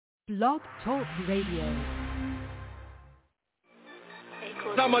Blog Talk Radio.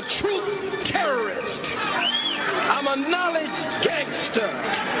 I'm a truth terrorist. I'm a knowledge gangster.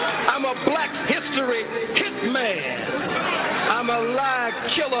 I'm a black history hitman. I'm a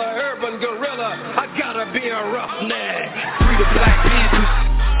lie killer, urban gorilla. I gotta be a roughneck. Free the Black Panthers,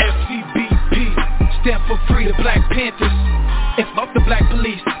 FCBP, stand for Free the Black Panthers, and fuck the black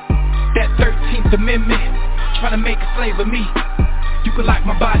police. That 13th Amendment, trying to make a slave of me. You can lock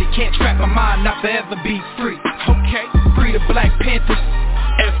my body, can't trap my mind, not forever be free. Okay, Free the Black Panthers,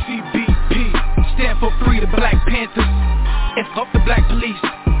 FCBP, stand for Free the Black Panthers, and fuck the black police.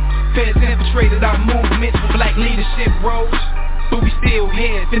 Feds infiltrated our movements for black leadership roles, but we still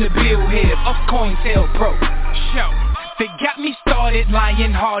here, finna build here, up COINTELPRO. Show, they got me started,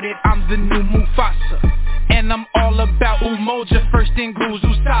 lion-hearted, I'm the new Mufasa. And I'm all about Umoja, first in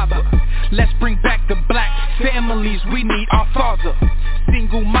Guzu Saba. Let's bring back the black families, we need our father.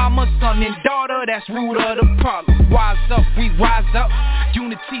 Single mama, son and daughter, that's root of the problem. Wise up, we wise up,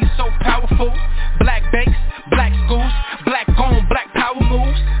 unity so powerful. Black banks, black schools, black on, black power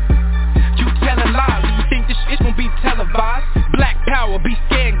moves. You telling lies, you think this shit gon' be televised? Black power, be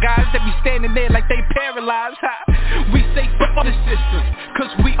scared guys that be standing there like they paralyzed. We say fuck the system,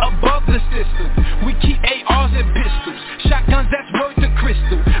 cause we above the system. We keep ARs and pistols, shotguns that's worth a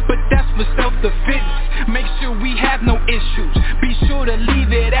crystal, but that's for self-defense. Make sure we have no issues, be sure to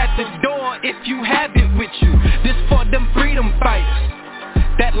leave it at the door if you have it with you. This for them freedom fighters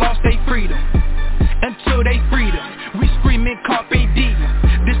that lost their freedom, until they freedom, we screaming carpe diem.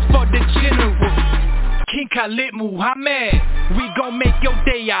 This for the general, King Khalid Muhammad. We gon' make your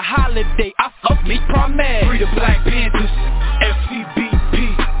day a holiday, I fuck me promise. Free the Black Panthers, FCBP,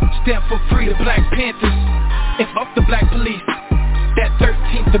 stand for Free the Black Panthers, and fuck the black police. That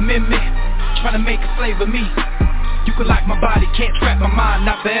 13th Amendment, trying to make a slave of me. You can lock my body, can't trap my mind,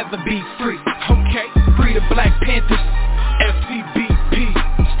 not forever be free. Okay, Free the Black Panthers, FCBP,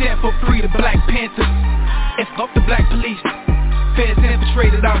 stand for Free the Black Panthers, and fuck the black police. Feds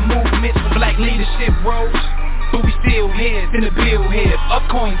infiltrated our movements for black leadership roles, but we still here, finna build here, up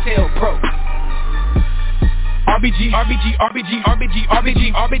COINTELPRO. RBG, RBG, RBG, RBG,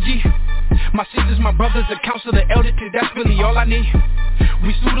 RBG, RBG. My sisters, my brothers, the council, the elders, that's really all I need.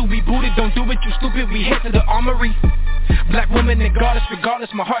 We suited, we booted, don't do it, you stupid, we head to the armory. Black woman and goddess, regardless,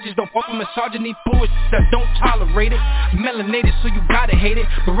 my heart just don't fuck with misogyny, bullshit that don't tolerate it. Melanated, so you gotta hate it.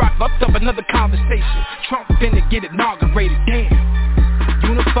 Barack fucked up another conversation. Trump finna get inaugurated, damn.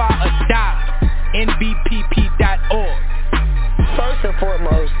 Unify or die, NBPP.org. First and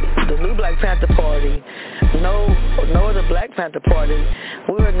foremost, the new Black Panther Party, no other Black Panther Party,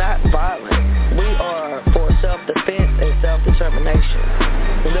 we are not violent. We are for self-defense and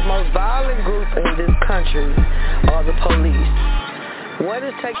self-determination. The most violent group in this country are the police. What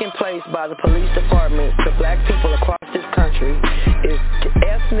is taking place by the police department to black people across this country is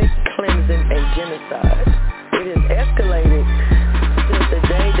ethnic cleansing and genocide. It has escalated since the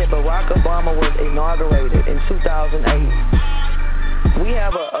day that Barack Obama was inaugurated in 2008. We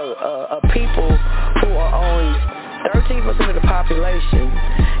have a people who are only 13% of the population,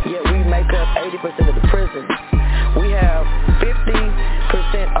 yet we make up 80% of the prisons. We have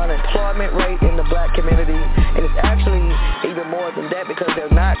 50% unemployment rate in the black community, and it's actually even more than that because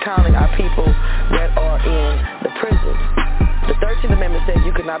they're not counting our people that are in the prisons. The 13th Amendment says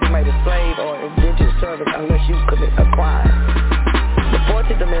you cannot be made a slave or indentured servant unless you commit a crime. The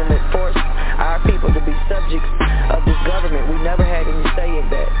 14th Amendment forced our people to be subjects of this government. We never had any say in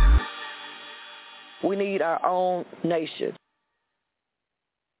that. We need our own nation.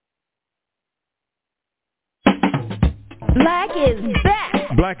 Black is back.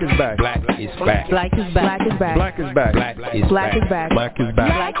 Black is back. Black is back. Black is back. Black is back. Black is back. Black is Black is back. back. Black is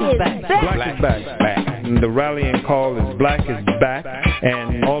back. Black is back. Black is back. And the rallying call is Black is back,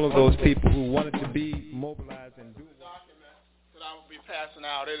 and all of those people who wanted to be mobilized and do. The document that I will be passing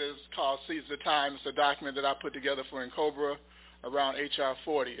out, it is called Seize the Time. It's a document that I put together for NCOBRA around HR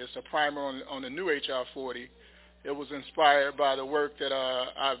 40. It's a primer on the new HR 40. It was inspired by the work that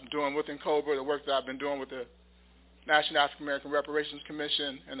I'm doing with NCOBRA, the work that I've been doing with the National African American Reparations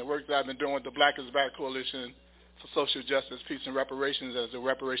Commission, and the work that I've been doing with the Black is Back Coalition for Social Justice, Peace, and Reparations as the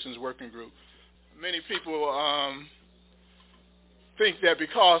Reparations Working Group. Many people think that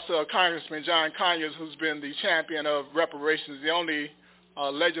because Congressman John Conyers, who's been the champion of reparations, the only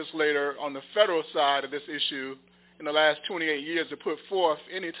legislator on the federal side of this issue in the last 28 years to put forth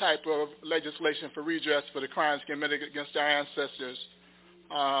any type of legislation for redress for the crimes committed against our ancestors.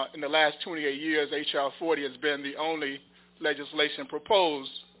 In the last 28 years, H.R. 40 has been the only legislation proposed.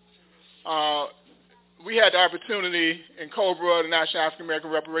 we had the opportunity in COBRA, the National African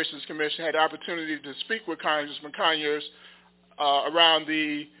American Reparations Commission, had the opportunity to speak with Congressman Conyers around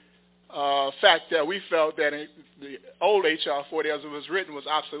the fact that we felt that the old H.R. 40 as it was written was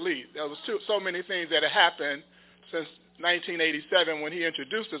obsolete. There was so many things that had happened since 1987 when he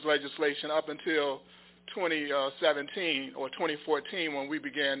introduced this legislation up until 2017 or 2014 when we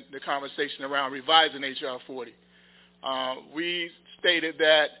began the conversation around revising H.R. 40. We stated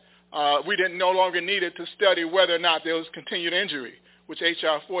that we no longer needed to study whether or not there was continued injury, which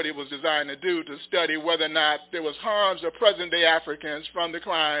H.R. 40 was designed to do, to study whether or not there was harms of present-day Africans from the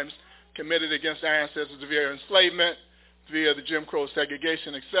crimes committed against our ancestors via enslavement, via the Jim Crow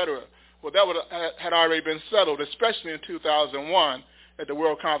segregation, etc. Well, that had already been settled, especially in 2001 at the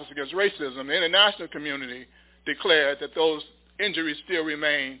World Conference Against Racism. The international community declared that those injuries still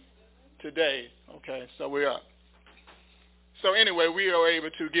remain today. Okay, so we're up. So anyway, we are able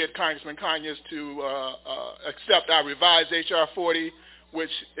to get Congressman Conyers to accept our revised H.R. 40, which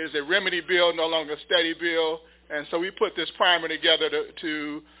is a remedy bill, no longer a study bill. And so we put this primer together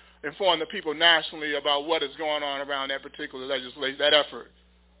to inform the people nationally about what is going on around that particular legislation, that effort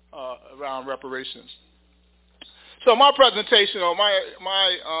around reparations. So my presentation or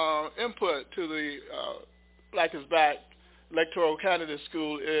my input to the Black is Back Electoral Candidate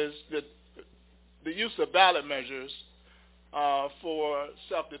School is the use of ballot measures for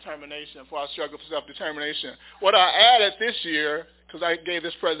self-determination, for our struggle for self-determination. What I added this year, because I gave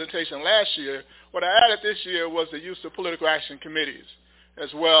this presentation last year, what I added this year was the use of political action committees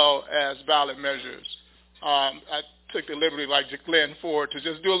as well as ballot measures. I took the liberty, like Glenn Ford, to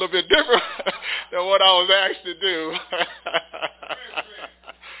just do a little bit different than what I was asked to do.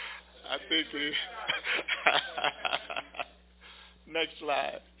 I think next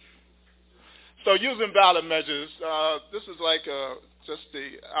slide. So using ballot measures, this is like just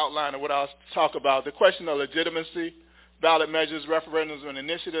the outline of what I'll talk about. The question of legitimacy, ballot measures, referendums and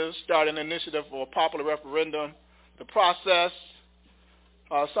initiatives, starting an initiative for a popular referendum, the process,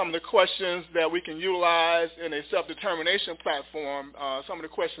 some of the questions that we can utilize in a self-determination platform, some of the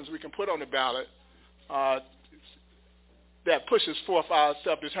questions we can put on the ballot that pushes forth our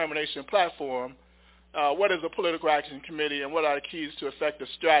self-determination platform. What is a political action committee and what are the keys to effective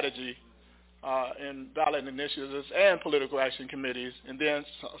strategy in ballot initiatives and political action committees, and then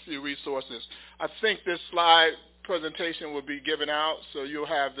a few resources. I think this slide presentation will be given out, so you'll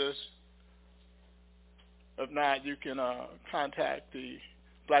have this. If not, you can contact the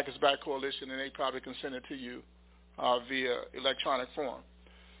Black is Back Coalition, and they probably can send it to you via electronic form.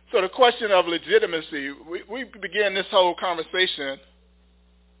 So the question of legitimacy, we began this whole conversation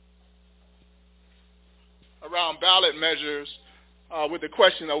around ballot measures with the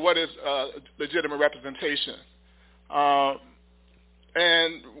question of what is legitimate representation.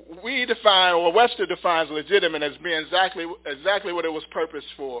 And we define, or Webster defines legitimate as being exactly what it was purposed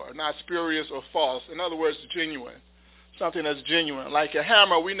for, not spurious or false. In other words, genuine, something that's genuine. Like a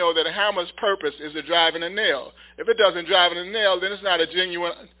hammer, we know that a hammer's purpose is to drive in a nail. If it doesn't drive in a nail, then it's not a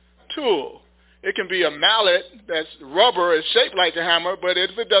genuine tool. It can be a mallet that's rubber, it's shaped like a hammer, but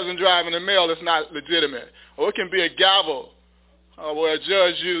if it doesn't drive in a nail, it's not legitimate. Or it can be a gavel, where a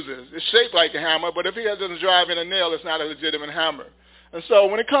judge uses. It's shaped like a hammer, but if it doesn't drive in a nail, it's not a legitimate hammer. And so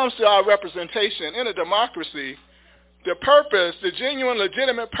when it comes to our representation in a democracy, the purpose, the genuine,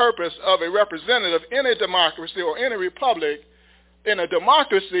 legitimate purpose of a representative in a democracy or in a republic, in a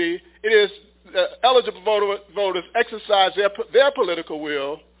democracy, it is the eligible voters exercise their political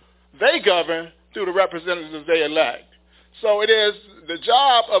will. They govern through the representatives they elect. So it is the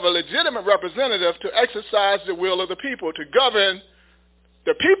job of a legitimate representative to exercise the will of the people, to govern.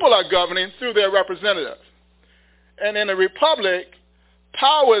 The people are governing through their representative. And in a republic,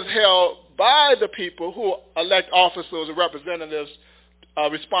 power is held by the people who elect officers or representatives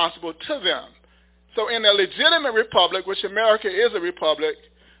responsible to them. So in a legitimate republic, which America is a republic,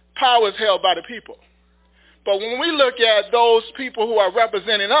 power is held by the people. But when we look at those people who are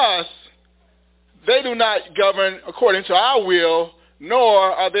representing us, they do not govern according to our will, nor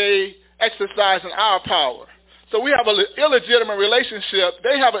are they exercising our power. So we have an illegitimate relationship.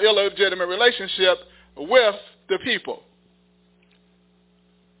 They have an illegitimate relationship with the people.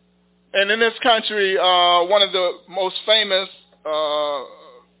 And in this country, one of the most famous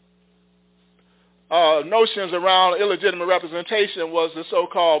notions around illegitimate representation was the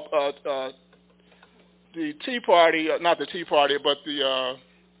so-called the Tea Party, not the Tea Party, but the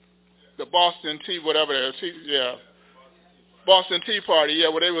Boston Tea, whatever it is, Boston Tea Party,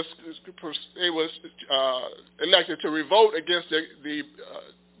 where they was elected to revolt against the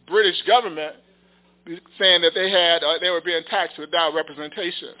British government, saying that they were being taxed without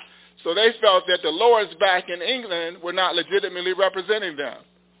representation. So they felt that the lords back in England were not legitimately representing them.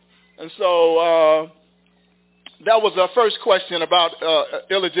 And so that was our first question about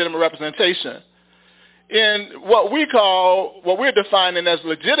illegitimate representation. In what we're defining as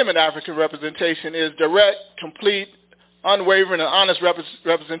legitimate African representation is direct, complete, unwavering, and honest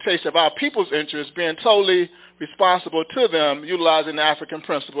representation of our people's interests, being totally responsible to them, utilizing the African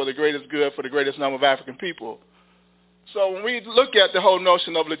principle, the greatest good for the greatest number of African people. So when we look at the whole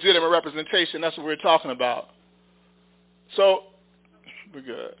notion of legitimate representation, that's what we're talking about. So we're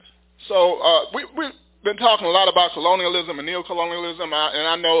good. So we've been talking a lot about colonialism and neocolonialism, and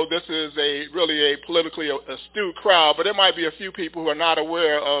I know this is really a politically astute crowd, but there might be a few people who are not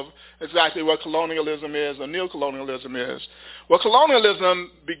aware of exactly what colonialism is or neocolonialism is. Well,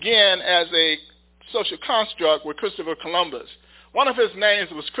 colonialism began as a social construct with Christopher Columbus. One of his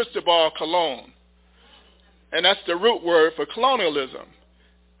names was Cristobal Colon, and that's the root word for colonialism.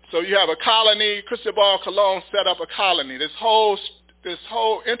 So you have a colony. Cristobal Colon set up a colony. This whole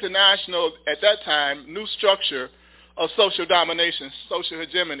international, at that time, new structure of social domination, social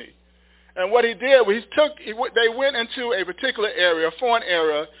hegemony. And what he did was they went into a particular area, a foreign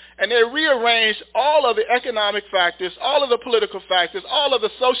area, and they rearranged all of the economic factors, all of the political factors, all of the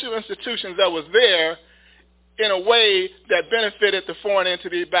social institutions that was there in a way that benefited the foreign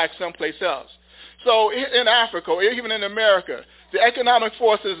entity back someplace else. So in Africa, or even in America, the economic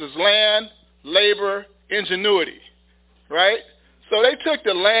forces is land, labor, ingenuity, right? So they took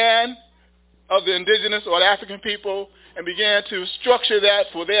the land of the indigenous or the African people and began to structure that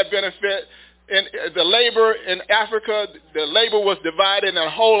for their benefit. And the labor in Africa, the labor was divided in a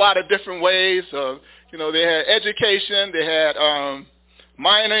whole lot of different ways. They had education, they had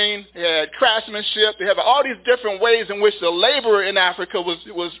mining, they had craftsmanship. They have all these different ways in which the labor in Africa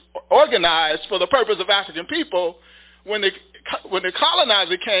was organized for the purpose of African people. When the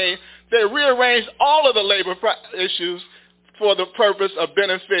colonizer came, they rearranged all of the labor issues for the purpose of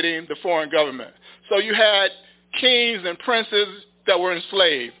benefiting the foreign government. So you had kings and princes that were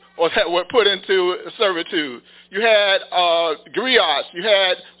enslaved or that were put into servitude. You had griots, you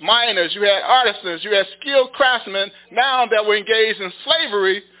had miners, you had artisans, you had skilled craftsmen now that were engaged in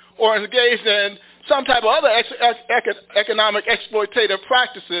slavery or engaged in some type of other economic exploitative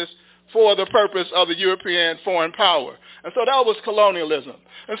practices for the purpose of the European foreign power. And so that was colonialism.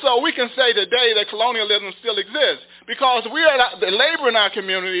 And so we can say today that colonialism still exists because the labor in our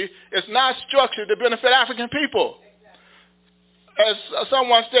community is not structured to benefit African people. As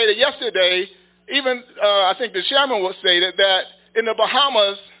someone stated yesterday, even I think the chairman stated that in the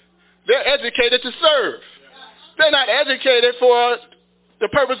Bahamas, they're educated to serve. They're not educated for the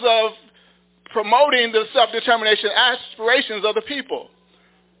purpose of promoting the self-determination aspirations of the people.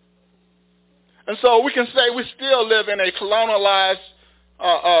 And so we can say we still live in a colonialized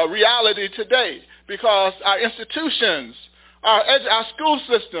reality today because our institutions, our school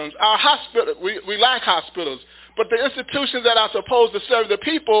systems, our hospitals, we lack hospitals, but the institutions that are supposed to serve the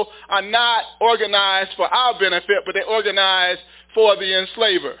people are not organized for our benefit, but they're organized for the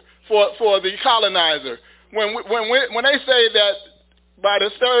enslaver, for the colonizer. When they say that by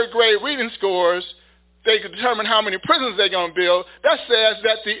the third grade reading scores, they can determine how many prisons they're going to build, that says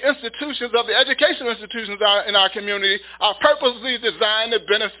that the institutions of the educational institutions in our community are purposely designed to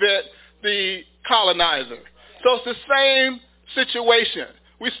benefit the colonizer. So it's the same situation.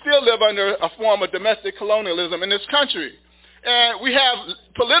 We still live under a form of domestic colonialism in this country. And we have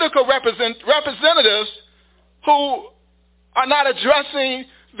political representatives who are not addressing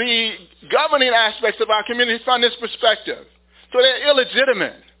the governing aspects of our community from this perspective. So they're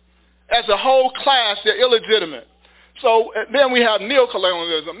illegitimate. As a whole class, they're illegitimate. So then we have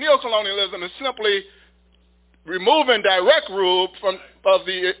neocolonialism. Neocolonialism is simply removing direct rule of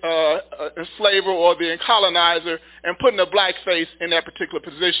the enslaver or the colonizer and putting a black face in that particular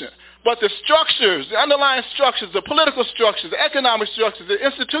position. But the structures, the underlying structures, the political structures, the economic structures, the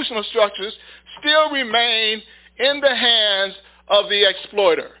institutional structures still remain in the hands of the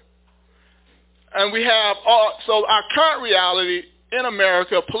exploiter. And we have so our current reality in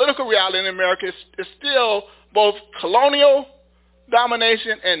America, political reality in America is still both colonial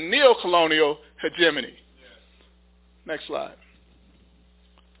domination and neo-colonial hegemony. Next slide.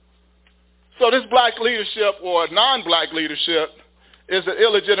 So this black leadership or non-black leadership is an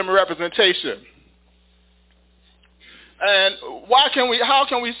illegitimate representation. And how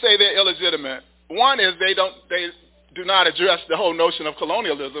can we say they're illegitimate? One is they do not address the whole notion of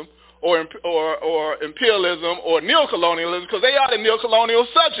colonialism or imperialism or neocolonialism, because they are the neocolonial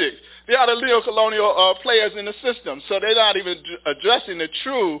subjects. They are the neocolonial players in the system. So they're not even addressing the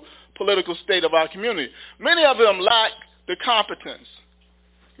true political state of our community. Many of them lack the competence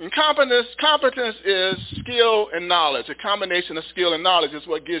And competence is skill and knowledge. A combination of skill and knowledge is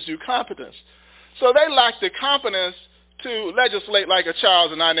what gives you competence. So they lack the competence to legislate like a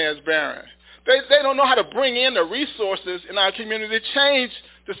Charles and Inez Barron. They don't know how to bring in the resources in our community to change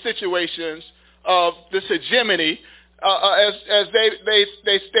the situations of this hegemony. As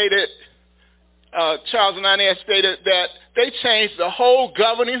they stated, Charles and Inez stated that they changed the whole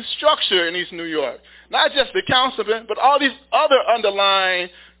governing structure in East New York. Not just the councilman, but all these other underlying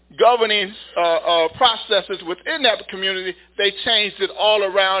governing processes within that community. They changed it all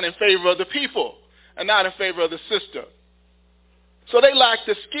around in favor of the people and not in favor of the system. So they lack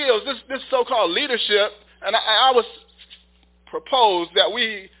the skills, this so-called leadership, and I was proposed that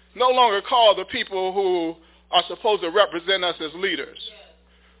we no longer call the people who are supposed to represent us as leaders.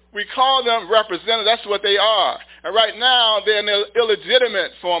 We call them representatives. That's what they are. And right now, they're an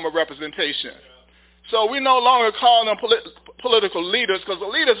illegitimate form of representation. So we no longer call them political leaders, because the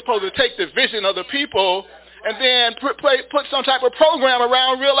leader is supposed to take the vision of the people and then put some type of program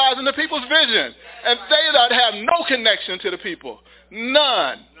around realizing the people's vision. And they have no connection to the people.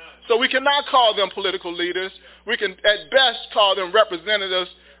 None. So we cannot call them political leaders. We can at best call them representatives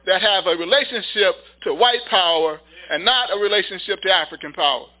that have a relationship to white power and not a relationship to African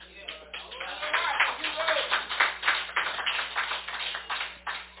power.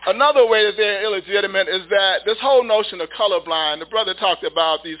 Another way that they're illegitimate is that this whole notion of colorblind, the brother talked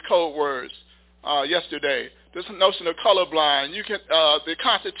about these code words yesterday. This notion of colorblind, the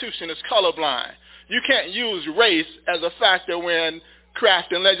Constitution is colorblind. You can't use race as a factor when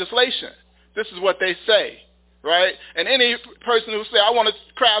crafting legislation. This is what they say, right? And any person who say, I want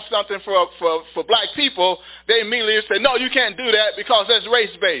to craft something for black people, they immediately say, no, you can't do that because that's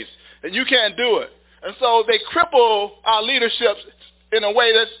race-based, and you can't do it. And so they cripple our leadership in a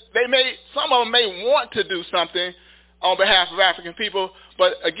way that some of them may want to do something on behalf of African people,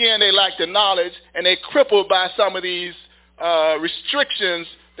 but again, they lack the knowledge, and they're crippled by some of these restrictions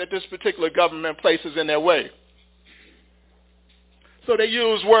that this particular government places in their way. So they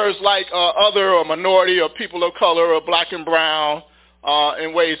use words like other or minority or people of color or black and brown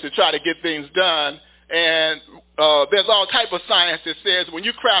in ways to try to get things done. And there's all type of science that says when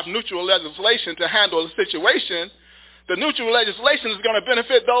you craft neutral legislation to handle a situation, the neutral legislation is going to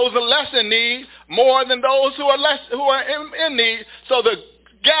benefit those who are less in need more than those who are in need. So the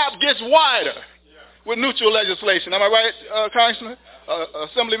gap gets wider with neutral legislation. Am I right, Congressman,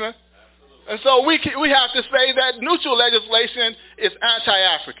 Assemblyman? And so we have to say that neutral legislation is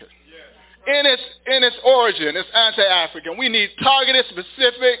anti-African. In its origin, it's anti-African. We need targeted,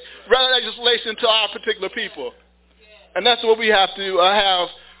 specific legislation to our particular people. And that's what we have to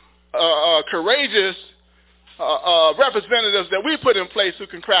have courageous representatives that we put in place who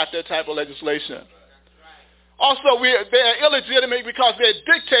can craft that type of legislation. Also, they're illegitimate because they're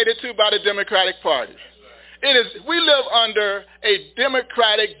dictated to by the Democratic Party. We live under a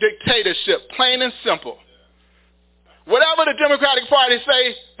democratic dictatorship, plain and simple. Whatever the Democratic Party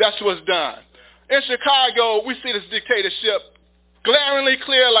say, that's what's done. In Chicago, we see this dictatorship glaringly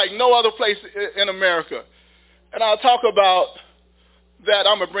clear like no other place in America. And I'll talk about that.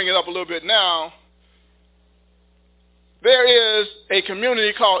 I'm going to bring it up a little bit now. There is a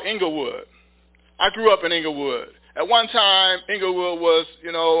community called Inglewood. I grew up in Inglewood. At one time, Inglewood was,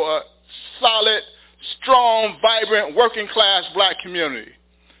 a solid, strong, vibrant, working-class black community.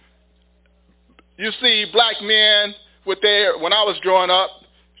 You see black men when I was growing up,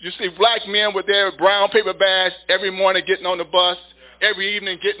 you see black men with their brown paper bags every morning getting on the bus, every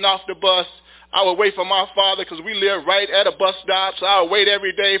evening getting off the bus. I would wait for my father because we lived right at a bus stop, so I would wait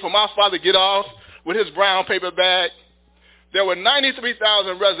every day for my father to get off with his brown paper bag. There were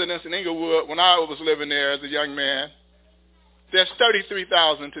 93,000 residents in Inglewood when I was living there as a young man. There's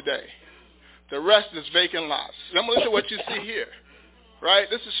 33,000 today. The rest is vacant lots, similar to what you see here, right?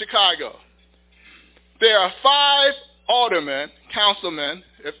 This is Chicago. There are 5 aldermen, councilmen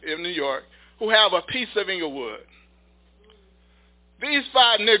in New York, who have a piece of Inglewood. These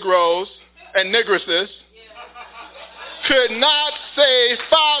 5 Negroes and Negresses could not save 5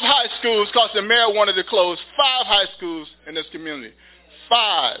 high schools because the mayor wanted to close 5 high schools in this community.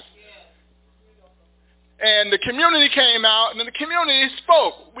 5. And the community came out, and the community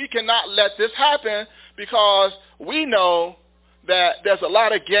spoke. We cannot let this happen because we know that there's a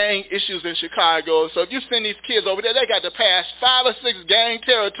lot of gang issues in Chicago. So if you send these kids over there, they got to pass 5 or 6 gang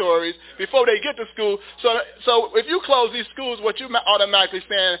territories before they get to school. So if you close these schools, what you automatically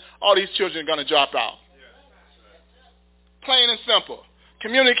saying, all these children are going to drop out. Plain and simple.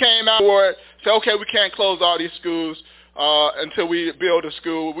 Community came out and said, okay, we can't close all these schools until we build a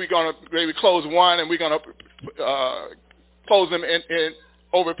school. We're going to maybe close one, and we're going to close them in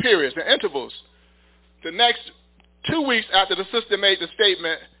over periods and intervals. The next 2 weeks after the sister made the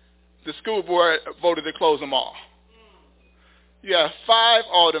statement, the school board voted to close them all. You have 5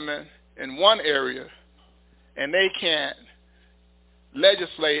 aldermen in one area, and they can't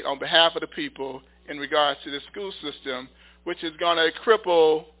legislate on behalf of the people in regards to the school system, which is going to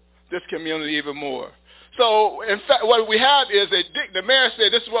cripple this community even more. So, in fact, what we have is the mayor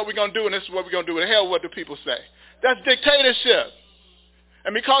said, this is what we're going to do, and this is what we're going to do. The hell, what do people say? That's dictatorship.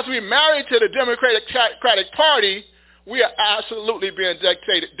 And because we're married to the Democratic Party, we are absolutely being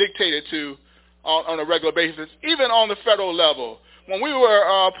dictated to on a regular basis, even on the federal level. When we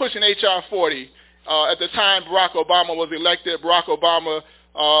were pushing H.R. 40, at the time Barack Obama was elected, Barack Obama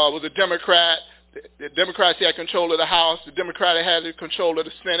was a Democrat. The Democrats had control of the House. The Democrats had control of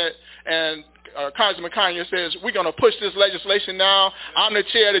the Senate. And Congressman Conyers says, we're going to push this legislation now. I'm the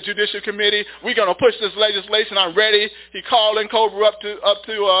chair of the Judicial Committee. We're going to push this legislation. I'm ready. He called in Cobra up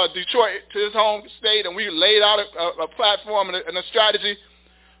to Detroit, to his home state, and we laid out a platform and a strategy.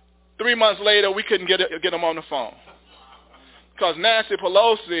 3 months later, we couldn't get him on the phone. Because Nancy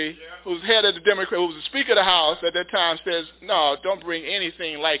Pelosi, who's head of the Democrat, who was the Speaker of the House at that time, says, no, don't bring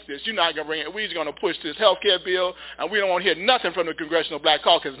anything like this. You're not going to bring it. We're just going to push this health care bill, and we don't want to hear nothing from the Congressional Black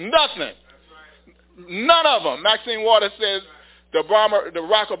Caucus. Nothing. None of them. Maxine Waters says the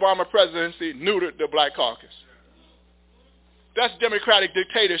Barack Obama presidency neutered the Black Caucus. That's democratic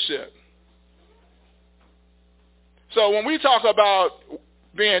dictatorship. So when we talk about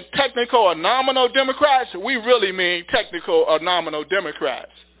being technical or nominal Democrats, we really mean technical or nominal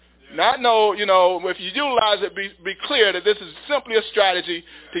Democrats. Not no, if you utilize it, be clear that this is simply a strategy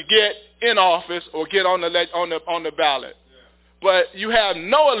to get in office or get on the ballot. But you have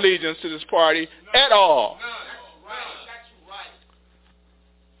no allegiance to this party at all.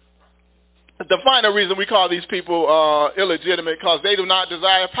 The final reason we call these people illegitimate because they do not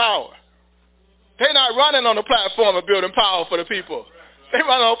desire power. They're not running on the platform of building power for the people. They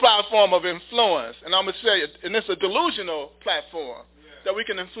run on a platform of influence. And I'm going to say, and it's a delusional platform that we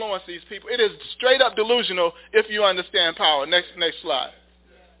can influence these people. It is straight up delusional if you understand power. Next slide.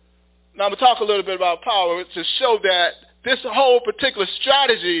 Now I'm going to talk a little bit about power to show that this whole particular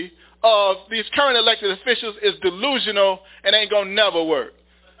strategy of these current elected officials is delusional and ain't going to never work.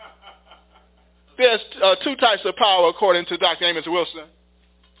 There's 2 types of power according to Dr. Amos Wilson. And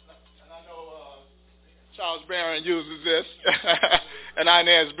I know Charles Barron uses this. And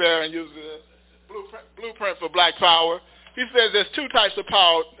Inez Barron uses this. Blueprint for Black Power. He says there's 2 types of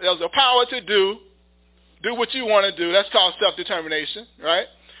power. There's a power to do what you want to do. That's called self-determination, right?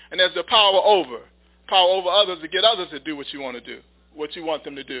 And there's the power over others to get others to do what you want to do, what you want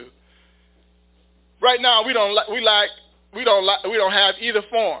them to do. Right now, we don't have either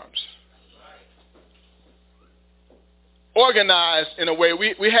forms. Organized in a way,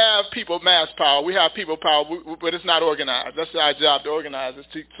 we have people mass power, we have people power, but it's not organized. That's our job to organize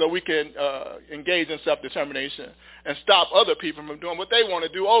it so we can engage in self-determination and stop other people from doing what they want to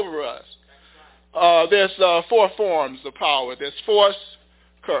do over us. There's 4 forms of power. There's force.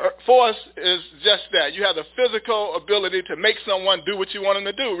 Force is just that. You have the physical ability to make someone do what you want them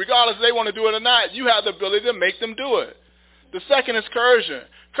to do. Regardless if they want to do it or not, you have the ability to make them do it. The second is coercion.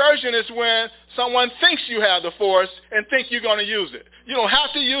 Coercion is when someone thinks you have the force and think you're going to use it. You don't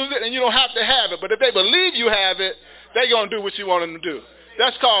have to use it and you don't have to have it, but if they believe you have it, they're going to do what you want them to do.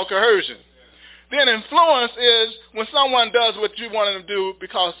 That's called coercion. Then influence is when someone does what you want them to do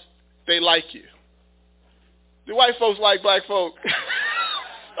because they like you. The white folks like black folk.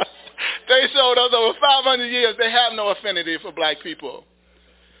 They showed us over 500 years they have no affinity for black people.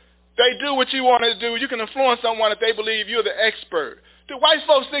 They do what you want to do. You can influence someone if they believe you're the expert. Do white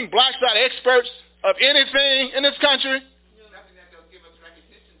folks think blacks are experts of anything in this country?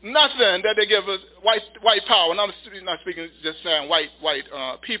 Nothing that they give us white power. And I'm not speaking just saying white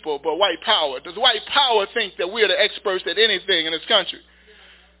people, but white power. Does white power think that we're the experts at anything in this country?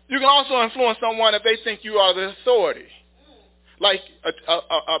 You can also influence someone if they think you are the authority. Like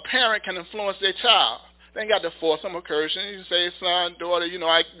a parent can influence their child. They ain't got to force them or coercion. You say, son, daughter,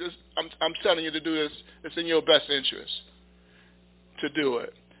 I'm telling you to do this. It's in your best interest to do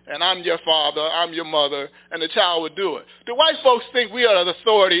it. And I'm your father, I'm your mother, and the child would do it. The white folks think we are the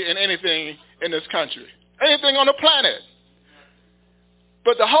authority in anything in this country, anything on the planet.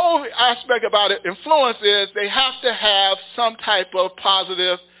 But the whole aspect about it, influence, is they have to have some type of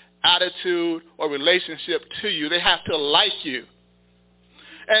positive attitude or relationship to you. They have to like you.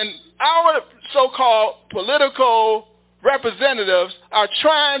 And our so-called political representatives are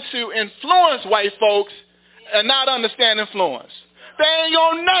trying to influence white folks and not understand influence. They ain't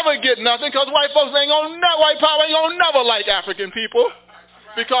gonna never get nothing because white power ain't gonna never like African people.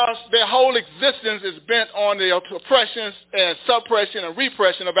 because their whole existence is bent on the oppression and suppression and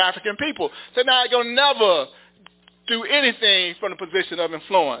repression of African people. So now they're going to never do anything from the position of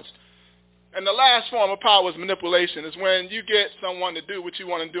influence. And the last form of power is manipulation. Is when you get someone to do what you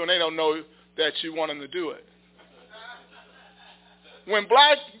want to do and they don't know that you want them to do it. When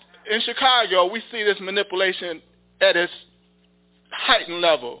black in Chicago, we see this manipulation at its heightened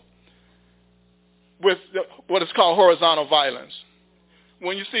level with what is called horizontal violence.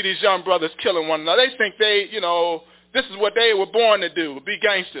 When you see these young brothers killing one another, they think this is what they were born to do, be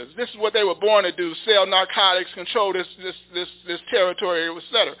gangsters. This is what they were born to do, sell narcotics, control this territory,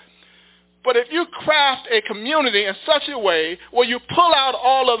 etc. But if you craft a community in such a way where you pull out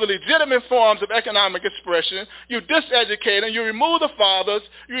all of the legitimate forms of economic expression, you diseducate them, you remove the fathers,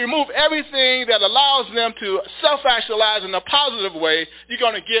 you remove everything that allows them to self-actualize in a positive way, you're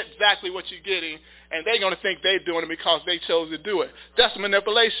going to get exactly what you're getting, and they're going to think they're doing it because they chose to do it. That's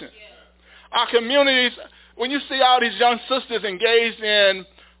manipulation. Our communities, when you see all these young sisters engaged in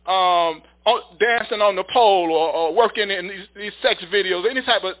dancing on the pole or working in these sex videos, any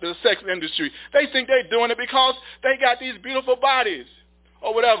type of the sex industry, they think they're doing it because they got these beautiful bodies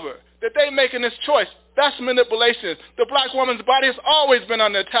or whatever, that they're making this choice. That's manipulation. The black woman's body has always been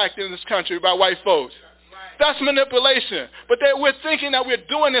under attack in this country by white folks. That's manipulation. But we're thinking that we're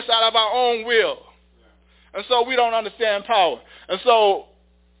doing this out of our own will. And so we don't understand power. And so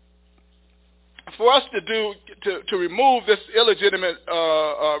for us to remove this illegitimate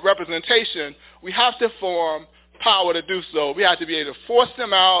representation, we have to form power to do so. We have to be able to force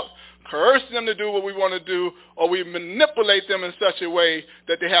them out, coerce them to do what we want to do, or we manipulate them in such a way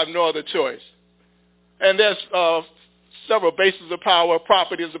that they have no other choice. And there's several bases of power.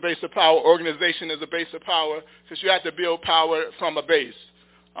 Property is a base of power. Organization is a base of power, because you have to build power from a base.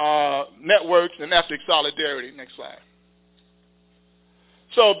 Networks and ethnic solidarity. Next slide.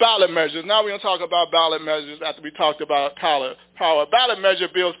 So ballot measures. Now we're going to talk about ballot measures after we talked about power. Ballot measure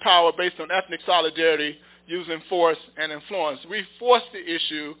builds power based on ethnic solidarity using force and influence. We force the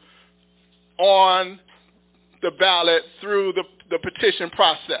issue on the ballot through the petition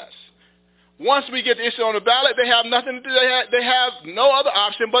process. Once we get the issue on the ballot, they have nothing to do. They have no other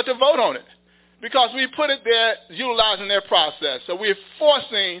option but to vote on it, because we put it there utilizing their process. So we're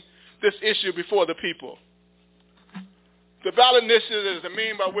forcing this issue before the people. The ballot initiative is a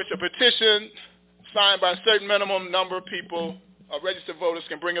means by which a petition signed by a certain minimum number of people, registered voters,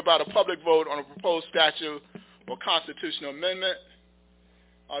 can bring about a public vote on a proposed statute or constitutional amendment.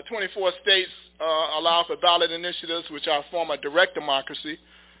 24 states allow for ballot initiatives, which are a form of direct democracy.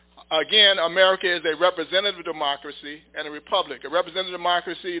 Again, America is a representative democracy and a republic. A representative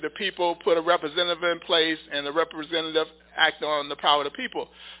democracy, the people put a representative in place, and the representative act on the power of the people.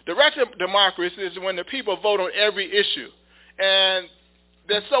 Direct democracy is when the people vote on every issue. And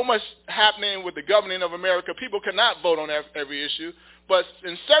there's so much happening with the governing of America. People cannot vote on every issue. But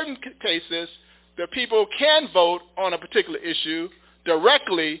in certain cases, the people can vote on a particular issue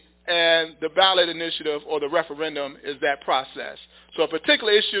directly, and the ballot initiative or the referendum is that process. So a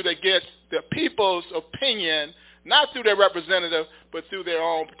particular issue that gets the people's opinion, not through their representative, but through their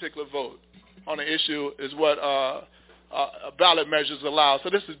own particular vote on the issue, is what ballot measures allow. So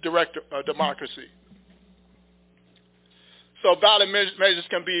this is direct democracy. So ballot measures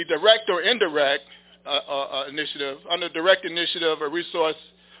can be direct or indirect initiative. Under direct initiative, a resource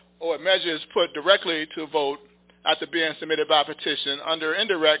or a measure is put directly to vote after being submitted by petition. Under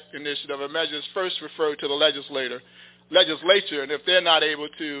indirect initiative, a measure is first referred to the legislature, and if they're not able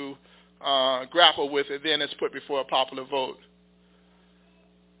to grapple with it, then it's put before a popular vote.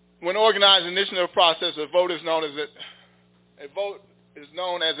 When organized initiative process, a vote is known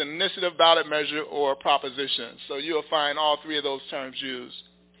as an initiative, ballot measure, or proposition. So you'll find all three of those terms used.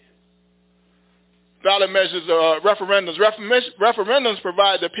 Ballot measures are referendums. Referendums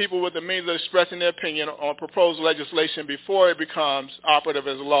provide the people with the means of expressing their opinion on proposed legislation before it becomes operative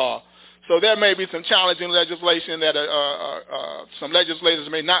as law. So there may be some challenging legislation that some legislators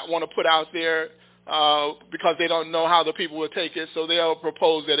may not want to put out there because they don't know how the people will take it, so they'll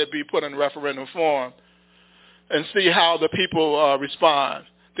propose that it be put in referendum form and see how the people respond.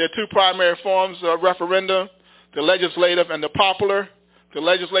 There are two primary forms of referendum, the legislative and the popular. The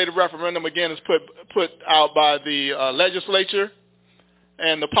legislative referendum, again, is put out by the legislature,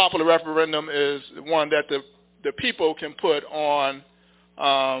 and the popular referendum is one that the people can put on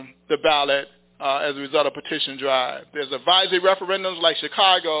the ballot as a result of petition drive. There's advisory referendums like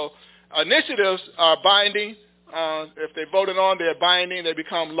Chicago. Initiatives are binding. If they voted on, they're binding. They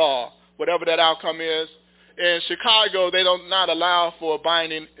become law, whatever that outcome is. In Chicago, they don't not allow for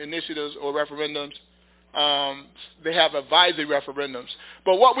binding initiatives or referendums. they have advisory referendums.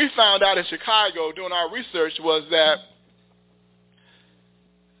 But what we found out in Chicago doing our research was that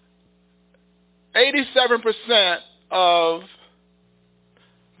 87% of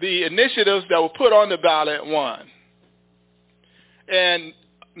the initiatives that were put on the ballot won. And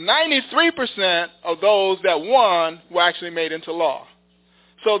 93% of those that won were actually made into law.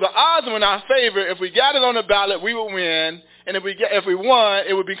 So the odds were in our favor. If we got it on the ballot, we would win. And if we won,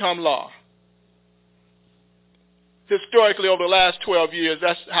 it would become law. Historically, over the last 12 years,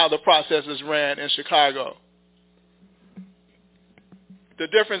 that's how the process is ran in Chicago. The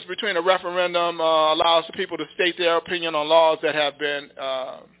difference between a referendum allows people to state their opinion on laws that have been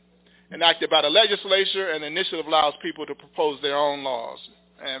enacted by the legislature, and the initiative allows people to propose their own laws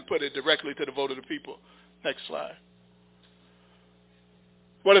and put it directly to the vote of the people. Next slide.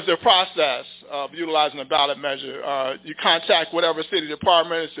 What is the process of utilizing a ballot measure? You contact whatever city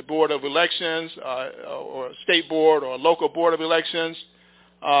department, it's the Board of Elections or a state board or a local board of elections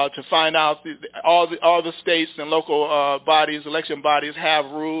to find out all the states and local bodies, election bodies have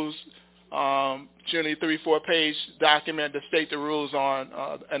rules, generally 3-4 page document to state the rules on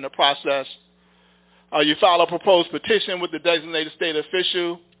and the process. You file a proposed petition with the designated state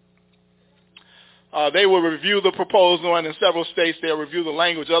official. They will review the proposal, and in several states they'll review the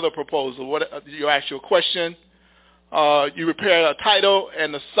language of the proposal, your actual question. You prepare a title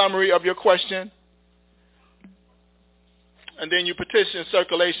and a summary of your question. And then you petition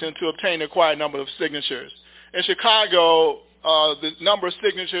circulation to obtain the required number of signatures. In Chicago, the number of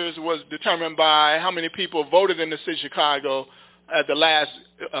signatures was determined by how many people voted in the city of Chicago at the last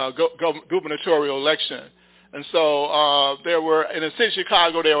gubernatorial election. And so there were, in the city of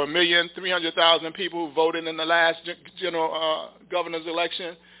Chicago, there were 1,300,000 people who voted in the last general governor's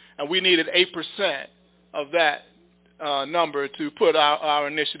election, and we needed 8% of that number to put our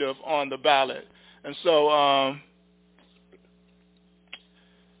initiative on the ballot. And so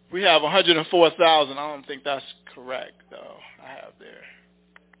we have 104,000. I don't think that's correct, though. I have there.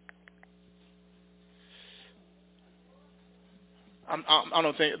 I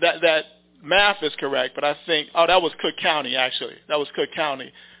don't think that math is correct, but I think, that was Cook County, actually. That was Cook County.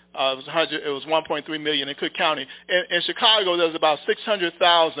 It was 1.3 million in Cook County. In Chicago, there's about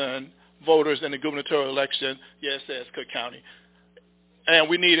 600,000 voters in the gubernatorial election. Yeah, it says Cook County. And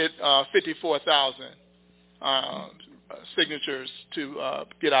we needed 54,000 signatures to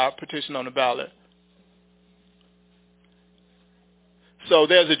get our petition on the ballot. So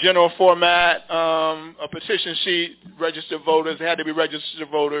there's a general format, a petition sheet, registered voters. It had to be registered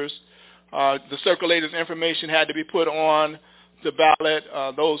voters. The circulator's information had to be put on the ballot,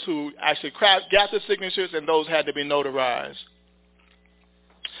 those who actually got the signatures, and those had to be notarized.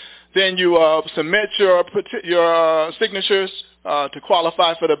 Then you submit your signatures to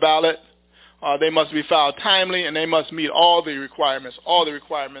qualify for the ballot. They must be filed timely, and they must meet all the requirements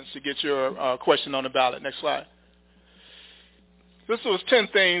to get your question on the ballot. Next slide. This was 10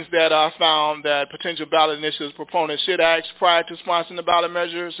 things that I found that potential ballot initiatives proponents should ask prior to sponsoring the ballot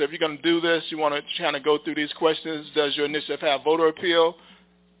measure. So if you're going to do this, you want to kind of go through these questions. Does your initiative have voter appeal?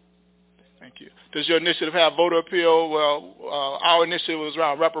 Thank you. Does your initiative have voter appeal? Well, our initiative was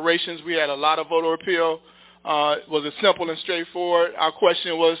around reparations. We had a lot of voter appeal. Was it simple and straightforward? Our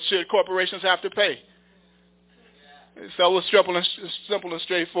question was, should corporations have to pay? So it was simple and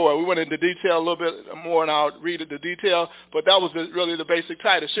straightforward. We went into detail a little bit more, and I'll read the detail, but that was really the basic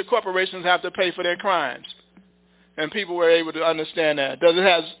title. Should corporations have to pay for their crimes? And people were able to understand that. Does it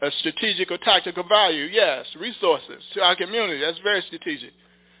have a strategic or tactical value? Yes. Resources to our community. That's very strategic.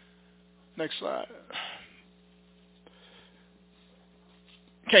 Next slide.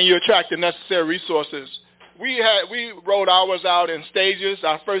 Can you attract the necessary resources? We rolled ours out in stages.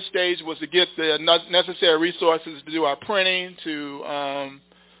 Our first stage was to get the necessary resources to do our printing, to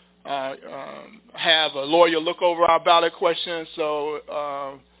have a lawyer look over our ballot questions.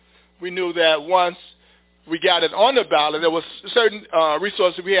 So we knew that once we got it on the ballot, there was certain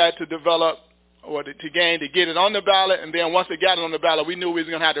resources we had to develop or to gain to get it on the ballot. And then once we got it on the ballot, we knew we was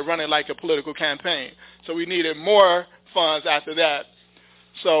going to have to run it like a political campaign. So we needed more funds after that.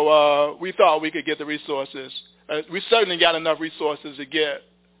 So we thought we could get the resources. We certainly got enough resources to get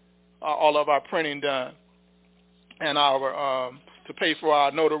all of our printing done and our to pay for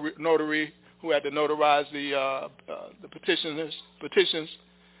our notary who had to notarize the petitions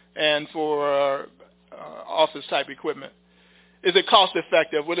and for office type equipment. Is it cost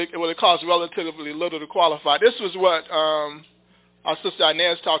effective? Will it cost relatively little to qualify? This was what our sister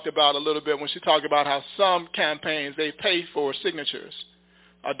Inez talked about a little bit when she talked about how some campaigns, they pay for signatures,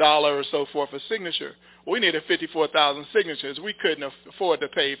 $1 or so for a signature. We needed 54,000 signatures. We couldn't afford to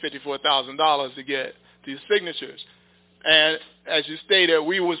pay $54,000 to get these signatures. And as you stated,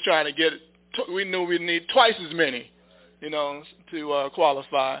 we was trying to get, we knew we'd need twice as many, to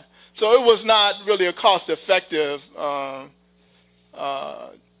qualify. So it was not really a cost-effective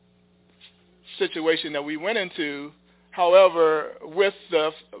situation that we went into. However, with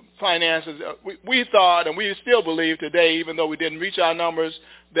the finances, we thought, and we still believe today, even though we didn't reach our numbers,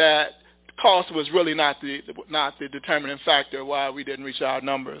 that cost was really not the determining factor why we didn't reach our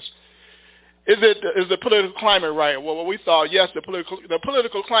numbers. Is the political climate right? Well, we thought, yes, the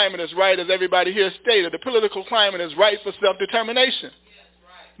political climate is right, as everybody here stated. The political climate is right for self-determination.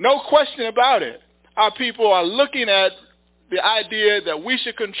 No question about it. Our people are looking at the idea that we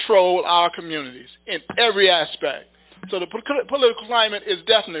should control our communities in every aspect. So the political climate is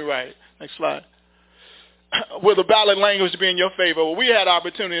definitely right. Next slide. Will the ballot language be in your favor? Well, we had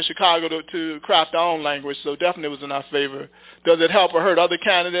opportunity in Chicago to craft our own language, so definitely it was in our favor. Does it help or hurt other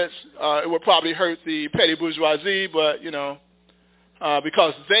candidates? It would probably hurt the petty bourgeoisie, but,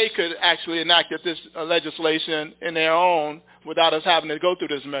 because they could actually enact this legislation in their own without us having to go through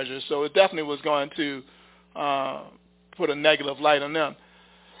this measure. So it definitely was going to put a negative light on them.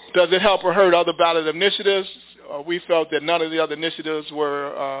 Does it help or hurt other ballot initiatives? We felt that none of the other initiatives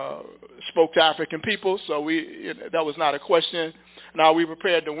spoke to African people, so that was not a question. Now, are we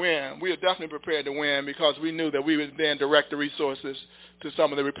prepared to win? We are definitely prepared to win because we knew that we would then direct the resources to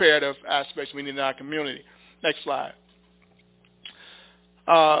some of the reparative aspects we need in our community. Next slide.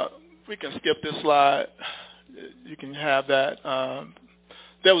 We can skip this slide. You can have that.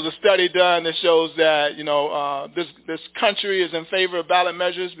 There was a study done that shows that, this country is in favor of ballot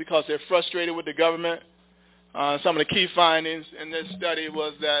measures because they're frustrated with the government. Some of the key findings in this study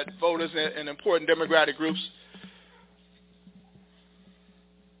was that voters in important demographic groups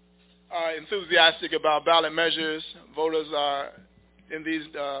are enthusiastic about ballot measures. Voters are in these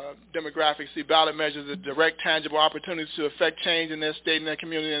demographics see ballot measures as direct, tangible opportunities to affect change in their state and their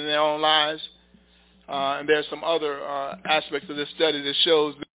community and their own lives. And there's some other aspects of this study that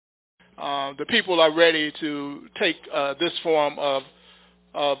shows that the people are ready to take this form of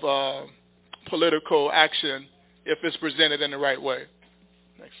political action if it's presented in the right way.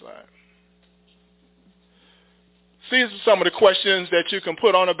 Next slide. These are some of the questions that you can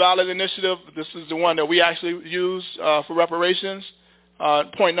put on a ballot initiative. This is the one that we actually use for reparations.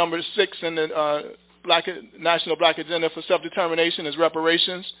 Point number 6 in the National Black Agenda for Self-Determination is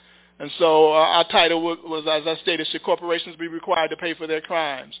reparations. And so our title was, as I stated, should corporations be required to pay for their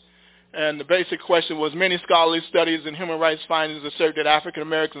crimes? And the basic question was, many scholarly studies and human rights findings assert that African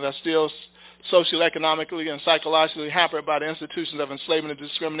Americans are still socially, economically, and psychologically hampered by the institutions of enslavement and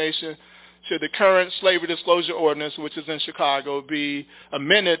discrimination. Should the current slavery disclosure ordinance, which is in Chicago, be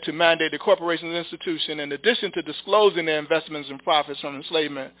amended to mandate the corporations institution, in addition to disclosing their investments and profits from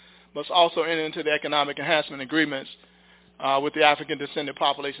enslavement, must also enter into the economic enhancement agreements with the African descendant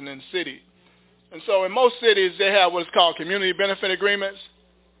population in the city. And so in most cities, they have what is called community benefit agreements.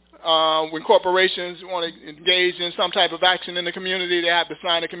 When corporations want to engage in some type of action in the community, they have to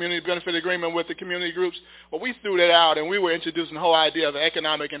sign a community benefit agreement with the community groups. Well, we threw that out, and we were introducing the whole idea of an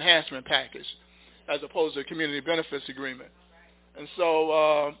economic enhancement package as opposed to a community benefits agreement. And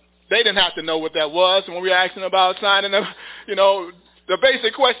so they didn't have to know what that was. And when we were asking about signing them, the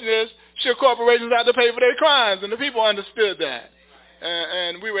basic question is, should corporations have to pay for their crimes? And the people understood that.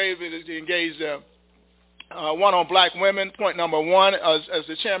 And we were able to engage them. One on black women, point number 1, as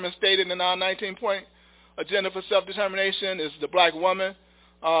the chairman stated in our 19-point agenda for self-determination, is the black woman.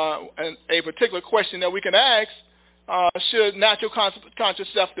 And a particular question that we can ask, should natural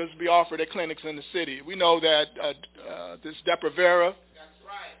contraceptives be offered at clinics in the city? We know that this Depo-Provera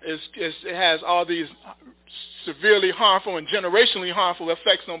it has all these severely harmful and generationally harmful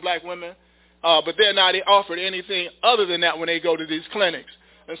effects on black women, but they're not offered anything other than that when they go to these clinics.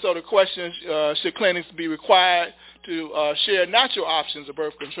 And so the question is, should clinics be required to share natural options of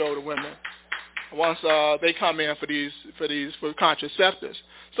birth control to women once they come in for contraceptives?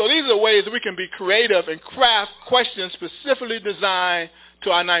 So these are ways that we can be creative and craft questions specifically designed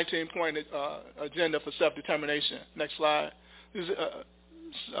to our 19-point agenda for self-determination. Next slide. This is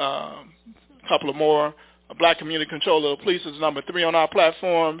a couple of more. A black community control of the police is number 3 on our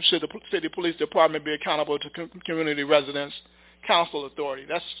platform. Should the city police department be accountable to community residents? Council authority.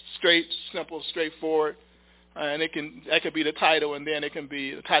 That's straight, simple, straightforward, and that could be the title, and then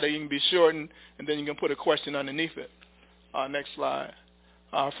the title can be shortened, and then you can put a question underneath it. Next slide.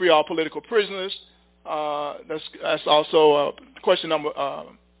 Free all political prisoners. That's also question number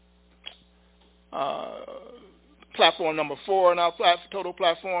platform number 4 in our total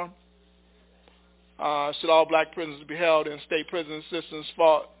platform. Should all black prisoners be held in state prison systems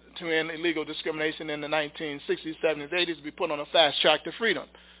to end illegal discrimination in the 1960s, 70s, 80s be put on a fast track to freedom?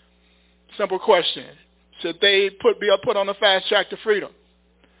 Simple question. Should they be put on a fast track to freedom?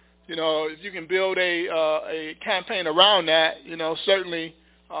 You know, if you can build a campaign around that, you know, certainly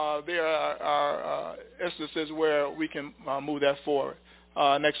there are instances where we can move that forward.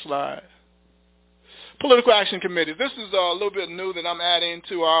 Next slide. Political Action Committee. This is a little bit new that I'm adding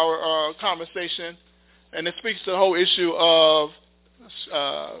to our conversation, and it speaks to the whole issue of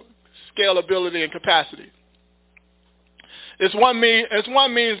scalability and capacity. It's one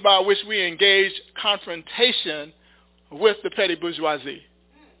means by which we engage confrontation with the petty bourgeoisie,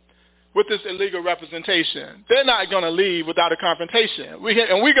 with this illegal representation. They're not going to leave without a confrontation. And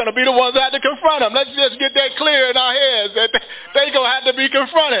we're going to be the ones that have to confront them. Let's just get that clear in our heads that they're going to have to be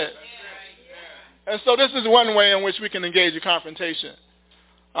confronted. And so this is one way in which we can engage in confrontation.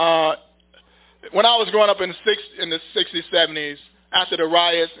 When I was growing up in the 60s, 70s, after the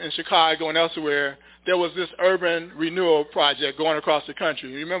riots in Chicago and elsewhere, there was this urban renewal project going across the country.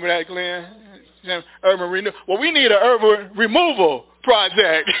 You remember that, Glenn? Urban renewal. Well, we need an urban removal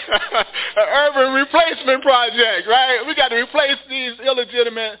project, an urban replacement project, right? We got to replace these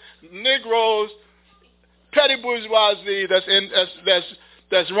illegitimate Negroes, petty bourgeoisie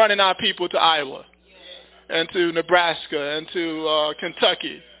that's running our people to Iowa and to Nebraska and to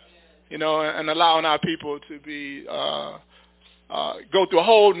Kentucky, you know, and allowing our people to be go through a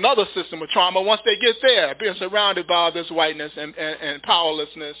whole nother system of trauma once they get there, being surrounded by this whiteness and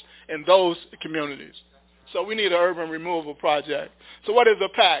powerlessness in those communities. So we need an urban removal project. So what is a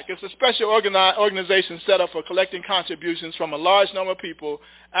PAC? It's a special organization set up for collecting contributions from a large number of people,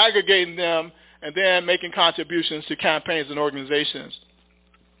 aggregating them, and then making contributions to campaigns and organizations.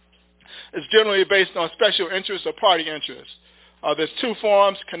 It's generally based on special interests or party interests. There's two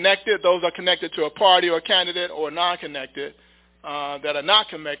forms: connected. Those are connected to a party or candidate, or non-connected, that are not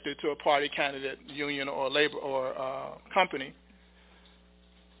connected to a party, candidate, union, or labor or company.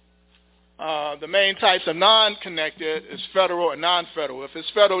 The main types of non-connected is federal and non-federal. If it's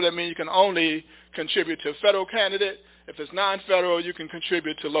federal, that means you can only contribute to a federal candidate. If it's non-federal, you can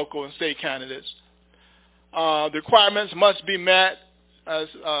contribute to local and state candidates. The requirements must be met, as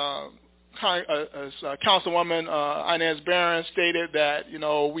Councilwoman Inez Barron stated, that, you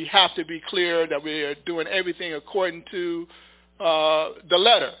know, we have to be clear that we are doing everything according to the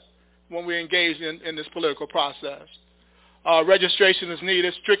letter when we engage in this political process. Registration is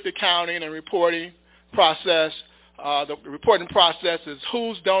needed, strict accounting and reporting process. The reporting process is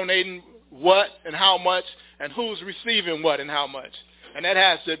who's donating what and how much, and who's receiving what and how much. And that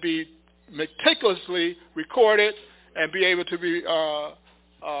has to be meticulously recorded and be able to be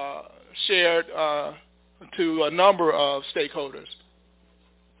shared to a number of stakeholders.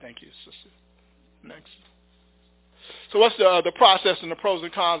 Thank you, sister. Next. So what's the process and the pros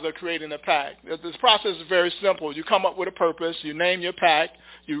and cons of creating a PAC? This process is very simple. You come up with a purpose, you name your PAC,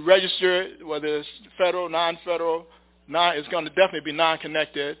 you register it, whether it's federal, non-federal, it's going to definitely be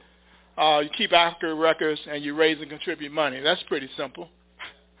non-connected. You keep accurate records, and you raise and contribute money. That's pretty simple,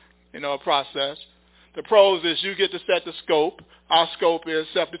 you know, a process. The pros is you get to set the scope. Our scope is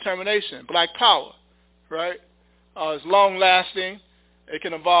self-determination, black power, right? It's long-lasting. It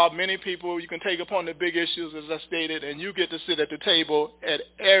can involve many people. You can take upon the big issues, as I stated, and you get to sit at the table at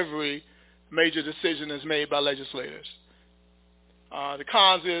every major decision that's made by legislators. The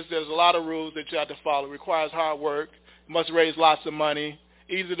cons is there's a lot of rules that you have to follow. It requires hard work. You must raise lots of money.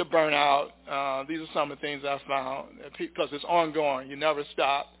 Easy to burn out. These are some of the things I found, because it's ongoing. You never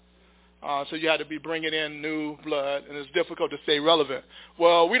stop. So you have to be bringing in new blood, and it's difficult to stay relevant.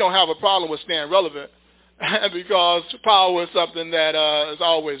 Well, we don't have a problem with staying relevant because power is something that is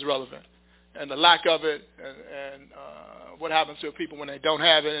always relevant. And the lack of it and what happens to people when they don't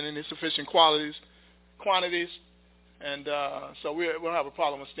have it in any sufficient quantities. And so we don't have a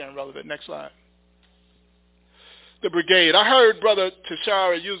problem with staying relevant. Next slide. The brigade. I heard Brother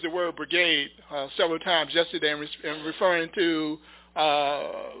Tashara use the word brigade several times yesterday in referring to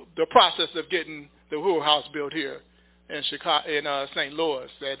the process of getting the Hoover House built here in Chicago, in St. Louis.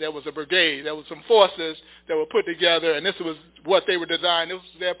 That there was a brigade. There was some forces that were put together, and this was what they were designed. This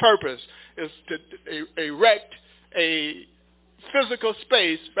was their purpose, is to erect a physical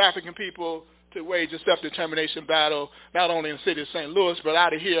space for African people to wage a self-determination battle, not only in the city of St. Louis, but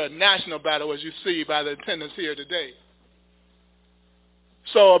out of here, a national battle, as you see by the attendance here today.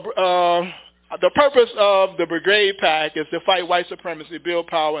 So the purpose of the Brigade PAC is to fight white supremacy, build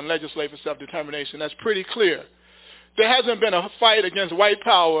power, and legislate for self-determination. That's pretty clear. There hasn't been a fight against white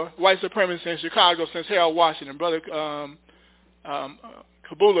power, white supremacy in Chicago since Harold Washington. Brother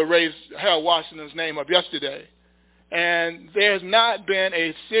Kabula raised Harold Washington's name up yesterday. And there has not been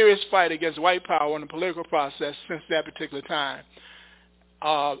a serious fight against white power in the political process since that particular time.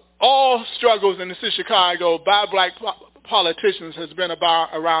 All struggles in the city of Chicago by black politicians has been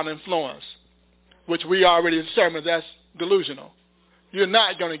around influence, which we already determined that's delusional. You're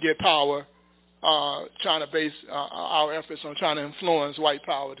not going to get power trying to base our efforts on trying to influence white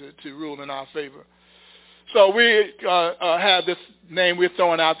power to rule in our favor. So we have this name we're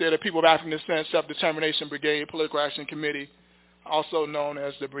throwing out there, the People of African Descent Self-Determination Brigade Political Action Committee, also known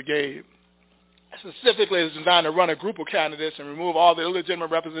as the Brigade. Specifically, it's designed to run a group of candidates and remove all the illegitimate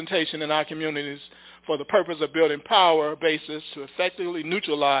representation in our communities for the purpose of building power bases to effectively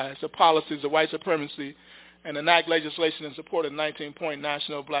neutralize the policies of white supremacy and enact legislation in support of the 19-point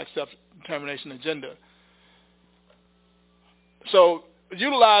National Black Self-Determination Agenda. So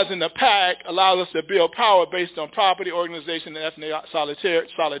utilizing the PAC allows us to build power based on property, organization, and ethnic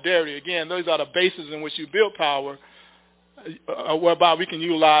solidarity. Again, those are the bases in which you build power, whereby we can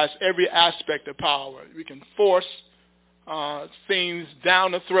utilize every aspect of power. We can force things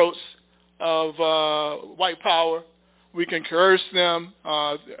down the throats of white power. We can coerce them.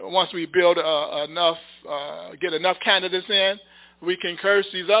 Once we build get enough candidates in, we can coerce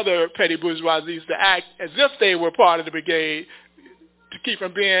these other petty bourgeoisies to act as if they were part of the brigade to keep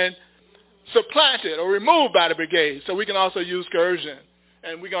from being supplanted or removed by the brigade. So we can also use coercion.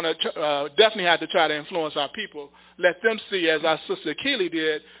 And we're going to definitely have to try to influence our people. Let them see, as our sister Keely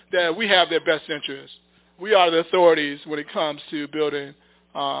did, that we have their best interests. We are the authorities when it comes to building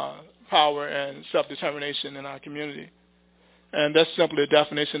power and self-determination in our community. And that's simply a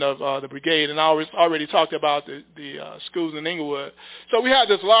definition of the brigade. And I already talked about the schools in Inglewood. So we have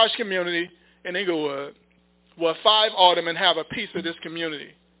this large community in Inglewood where 5 aldermen have a piece of this community.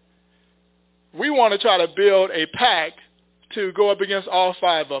 We want to try to build a PAC to go up against all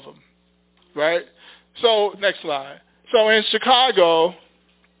 5 of them, right? So next slide. So in Chicago,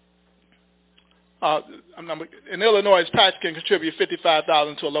 in Illinois, PACs can contribute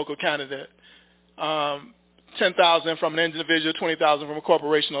 $55,000 to a local candidate, $10,000 from an individual, $20,000 from a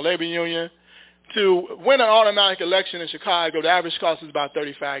corporation or labor union. To win an automatic election in Chicago, the average cost is about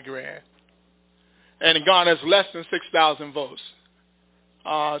 $35,000, and it garners less than 6,000 votes.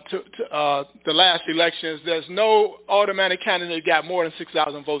 The last elections, there's no automatic candidate got more than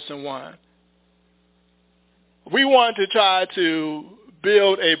 6,000 votes and won. We want to try to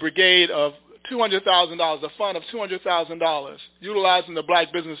build a brigade of $200,000, a fund of $200,000, utilizing the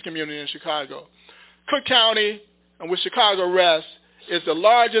black business community in Chicago. Cook County, and with Chicago rests, is the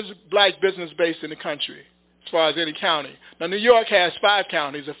largest black business base in the country, as far as any county. Now, New York has 5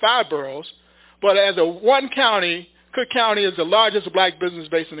 counties, or 5 boroughs, but as a one county, Cook County is the largest black business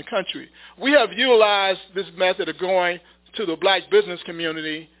base in the country. We have utilized this method of going to the black business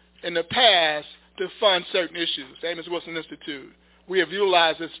community in the past to fund certain issues, the Amos Wilson Institute. We have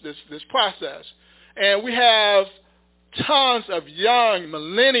utilized this process. And we have tons of young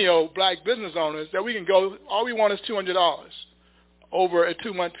millennial black business owners that we can go, all we want is $200 over a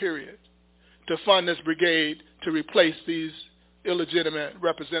 2-month period to fund this brigade to replace these illegitimate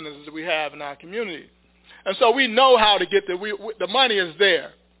representatives that we have in our community. And so we know how to get the money is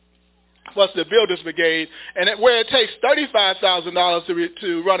there for us to build this brigade. And where it takes $35,000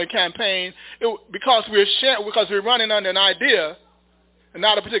 to run a campaign, because we're running under an idea and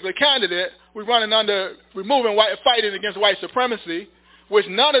not a particular candidate, we're running under fighting against white supremacy, which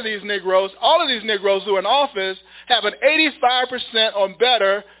none of these Negroes, all of these Negroes who are in office, have an 85% or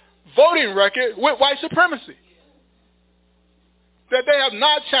better voting record with white supremacy. That they have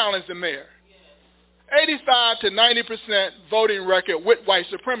not challenged the mayor. 85 to 90% voting record with white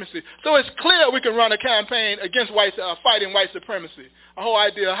supremacy. So it's clear we can run a campaign against fighting white supremacy. A whole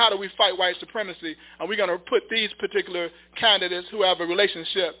idea, how do we fight white supremacy? And we're going to put these particular candidates who have a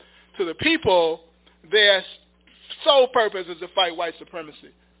relationship to the people, their sole purpose is to fight white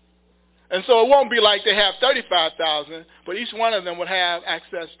supremacy. And so it won't be like they have $35,000, but each one of them would have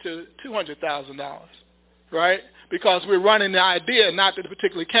access to $200,000, right? Because we're running the idea, not the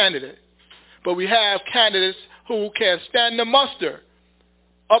particular candidate. But we have candidates who can stand the muster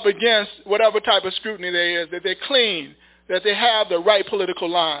up against whatever type of scrutiny there is, that they're clean, that they have the right political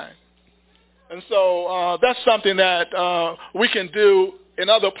line. And so that's something that we can do in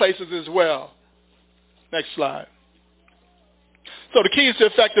other places as well. Next slide. So the keys to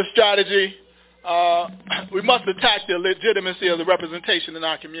effective strategy, we must attack the legitimacy of the representation in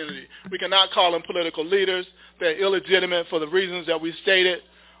our community. We cannot call them political leaders. They're illegitimate for the reasons that we stated.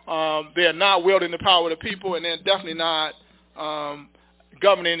 They're not wielding the power of the people, and they're definitely not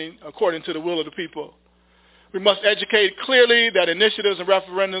governing according to the will of the people. We must educate clearly that initiatives and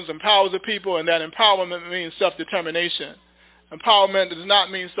referendums empower the people, and that empowerment means self-determination. Empowerment does not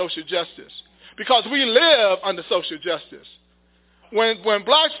mean social justice, because we live under social justice. When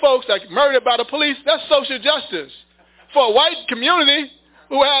black folks are murdered by the police, that's social justice. For a white community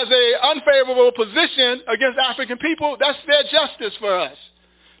who has an unfavorable position against African people, that's their justice for us.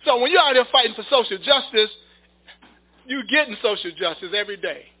 So when you're out there fighting for social justice, you're getting social justice every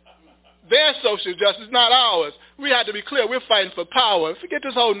day. Their social justice, not ours. We have to be clear. We're fighting for power. Forget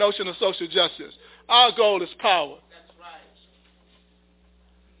this whole notion of social justice. Our goal is power. That's right.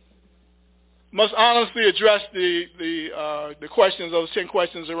 Must honestly address the questions, those 10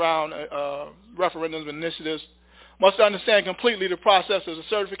 questions around referendums and initiatives. Must understand completely the process of the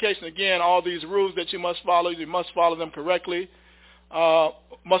certification. Again, all these rules that you must follow them correctly.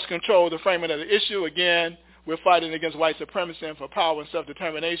 Must control the framing of the issue. Again, we're fighting against white supremacy and for power and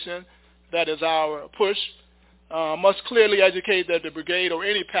self-determination. That is our push. Must clearly educate that the brigade or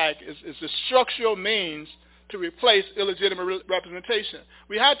any PAC is the structural means to replace illegitimate representation.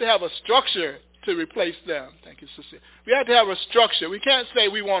 We have to have a structure to replace them. Thank you, Sister. We have to have a structure. We can't say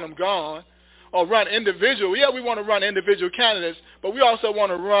we want them gone or run individual. Yeah, we want to run individual candidates, but we also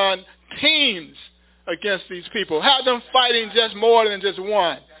want to run teams against these people. Have them fighting just more than just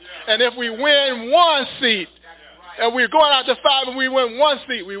one. And if we win one seat, and we're going out to 5 and we win one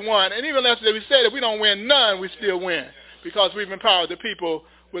seat, we won. And even after we say that we don't win none, we still win, because we've empowered the people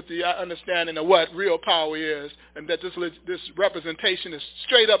with the understanding of what real power is, and that this representation is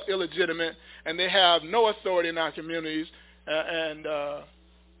straight up illegitimate, and they have no authority in our communities, and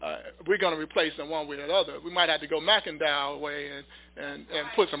we're going to replace them one way or the other. We might have to go McIndow way and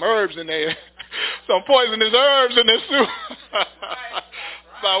put some herbs in there, some poisonous herbs in this soup.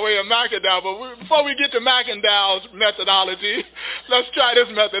 By way of McIndow, but before we get to McIndow's methodology, let's try this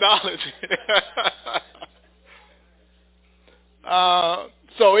methodology.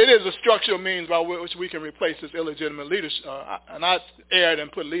 So it is a structural means by which we can replace this illegitimate leadership, not air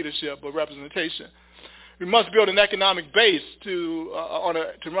and put leadership, but representation. We must build an economic base to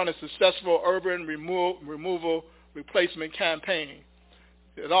run a successful urban removal replacement campaign.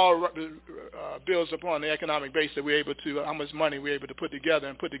 It all builds upon the economic base that we're able to, how much money we're able to put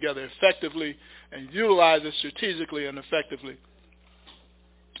together effectively and utilize it strategically and effectively.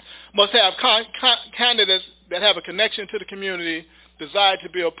 Must have candidates that have a connection to the community, desire to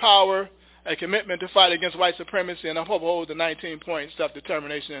build power, a commitment to fight against white supremacy, and uphold the 19-point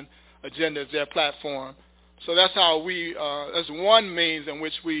self-determination agenda as their platform. So that's how that's one means in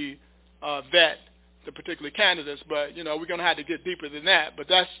which we vet the particular candidates, but we're going to have to get deeper than that. But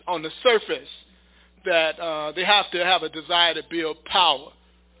that's on the surface, that they have to have a desire to build power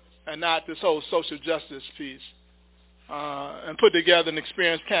and not this whole social justice piece, and put together an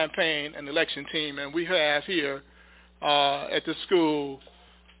experienced campaign and election team. And we have here at the school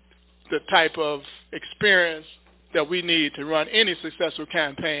the type of experience that we need to run any successful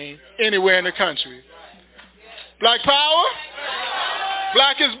campaign anywhere in the country. Black power,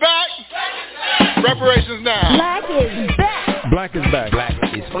 black is back. Reparations now. Black is back. Black is back. Black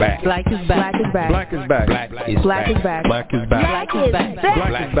is back. Black is back. Black is back. Black is back. Black is back. Black is back. Black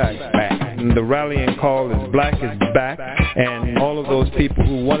is back. Black is back. And the rallying call is Black is back, and all of those people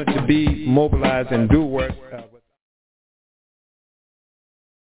who wanted to be mobilized and do work. Good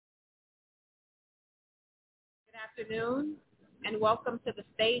afternoon, and welcome to the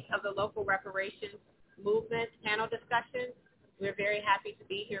State of the Local Reparations Movement panel discussion. We're very happy to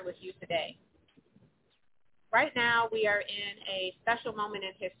be here with you today. Right now, we are in a special moment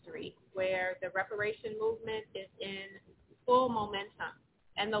in history where the reparation movement is in full momentum,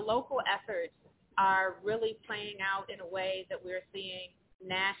 and the local efforts are really playing out in a way that we're seeing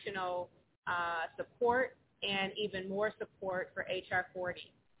national support and even more support for H.R.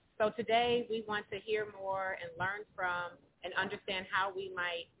 40. So today, we want to hear more and learn from and understand how we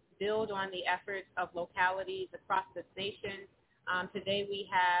might build on the efforts of localities across this nation. Today, we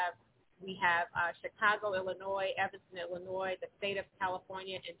have Chicago, Illinois, Evanston, Illinois, the state of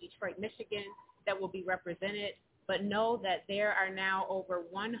California, and Detroit, Michigan that will be represented. But know that there are now over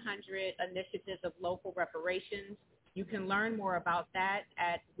 100 initiatives of local reparations. You can learn more about that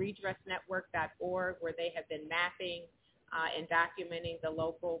at redressnetwork.org, where they have been mapping and documenting the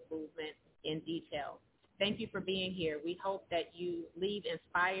local movement in detail. Thank you for being here. We hope that you leave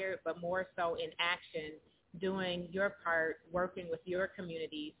inspired, but more so in action, doing your part, working with your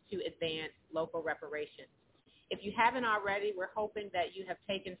communities to advance local reparations. If you haven't already, we're hoping that you have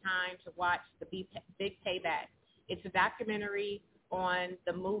taken time to watch The Big Payback. It's a documentary on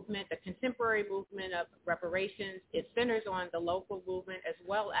the movement, the contemporary movement of reparations. It centers on the local movement as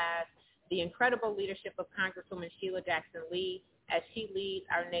well as the incredible leadership of Congresswoman Sheila Jackson Lee as she leads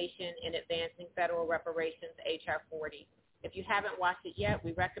our nation in advancing federal reparations, H.R. 40. If you haven't watched it yet,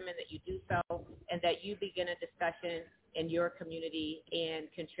 we recommend that you do so and that you begin a discussion in your community and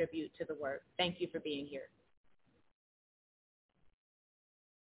contribute to the work. Thank you for being here.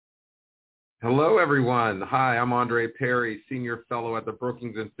 Hello, everyone. Hi, I'm Andre Perry, Senior Fellow at the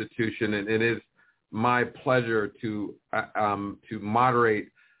Brookings Institution, and it is my pleasure to moderate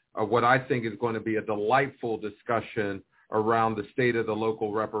what I think is going to be a delightful discussion around the state of the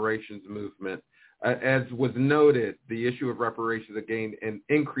local reparations movement. As was noted, the issue of reparations has gained an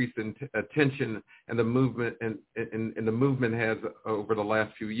increase in attention, and the movement the movement has over the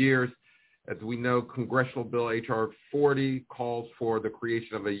last few years. As we know, Congressional Bill H.R. 40 calls for the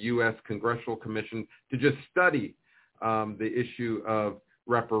creation of a U.S. Congressional Commission to just study the issue of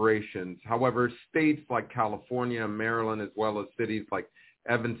reparations. However, states like California, Maryland, as well as cities like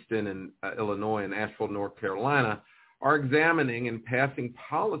Evanston and Illinois and Asheville, North Carolina, are examining and passing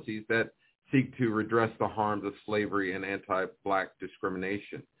policies that seek to redress the harms of slavery and anti-Black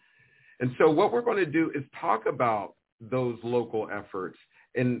discrimination. And so what we're going to do is talk about those local efforts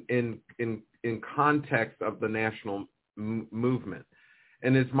in context of the national movement.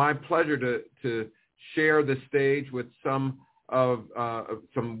 And it's my pleasure to share the stage with some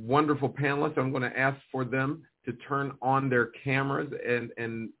wonderful panelists. I'm going to ask for them to turn on their cameras and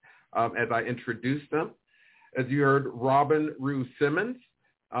as I introduce them. As you heard, Robin Rue Simmons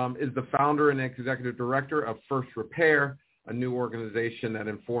is the founder and executive director of First Repair, a new organization that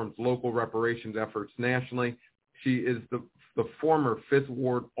informs local reparations efforts nationally. She is the former Fifth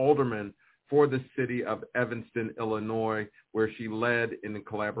Ward alderman for the city of Evanston, Illinois, where she led, in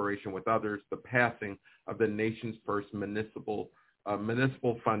collaboration with others, the passing of the nation's first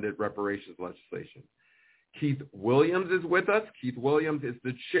municipal-funded reparations legislation. Keith Williams is with us. Keith Williams is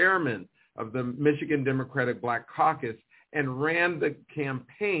the chairman of the Michigan Democratic Black Caucus and ran the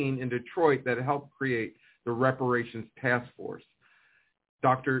campaign in Detroit that helped create the Reparations Task Force.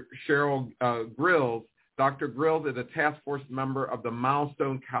 Dr. Cheryl Grills. Dr. Grills is a task force member of the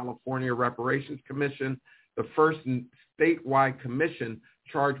Milestone California Reparations Commission, the first statewide commission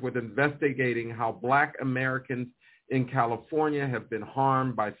charged with investigating how Black Americans in California have been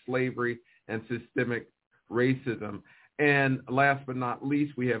harmed by slavery and systemic racism. And last but not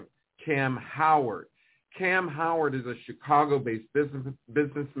least, we have Cam Howard. Cam Howard is a Chicago-based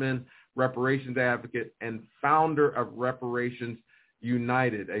businessman, reparations advocate, and founder of Reparations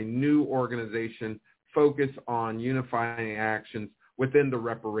United, a new organization focused on unifying actions within the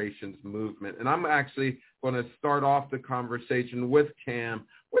reparations movement. And I'm actually going to start off the conversation with Cam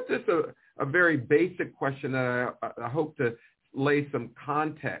with just a very basic question that I hope to lay some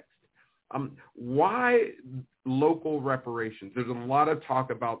context. Why local reparations? There's a lot of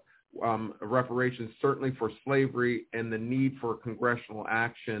talk about reparations, certainly for slavery, and the need for congressional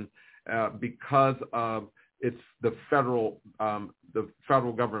action because of the federal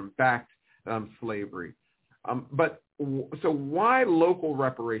government-backed slavery. So why local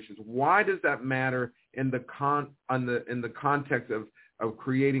reparations? Why does that matter in the context of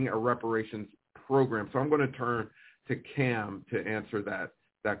creating a reparations program? So I'm going to turn to Cam to answer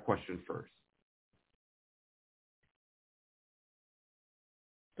that question first.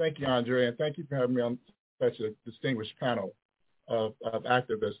 Thank you, Andre, and thank you for having me on such a distinguished panel of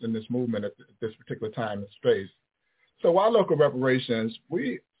activists in this movement at this particular time and space. So why local reparations?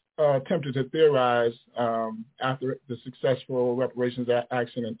 We attempted to theorize after the successful reparations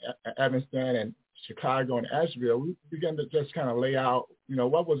action in Evanston and Chicago and Asheville. We began to just kind of lay out,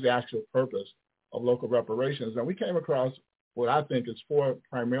 what was the actual purpose of local reparations. And we came across what I think is four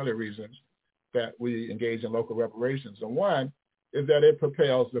primary reasons that we engage in local reparations. And one is that it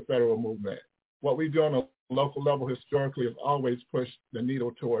propels the federal movement. What we do on a local level historically has always pushed the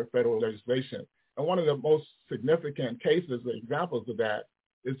needle toward federal legislation. And one of the most significant cases, or examples of that,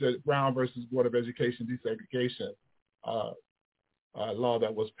 is the Brown versus Board of Education desegregation law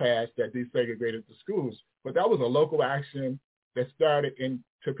that was passed that desegregated the schools. But that was a local action that started in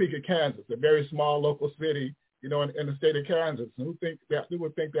Topeka, Kansas, a very small local city, in the state of Kansas. And who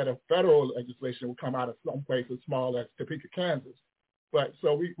would think that a federal legislation would come out of some place as small as Topeka, Kansas. But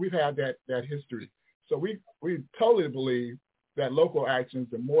so we've had that history. So we totally believe that local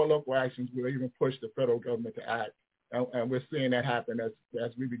actions and more local actions will even push the federal government to act. And we're seeing that happen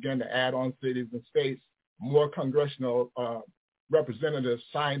as we begin to add on cities and states. More congressional representatives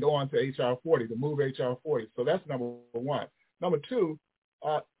signed on to H.R. 40, to move H.R. 40. So that's number one. Number two,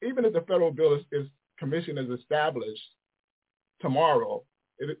 even if the federal bill commission is established tomorrow,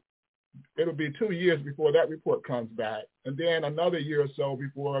 it'll be 2 years before that report comes back, and then another year or so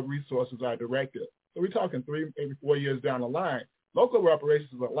before resources are directed. So we're talking 3, maybe 4 years down the line. Local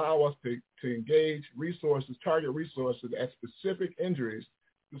reparations allow us to engage resources, target resources at specific injuries,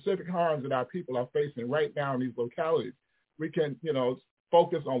 specific harms that our people are facing right now in these localities. We can,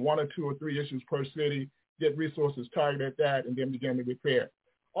 focus on 1 or 2 or 3 issues per city, get resources targeted at that, and then begin to repair.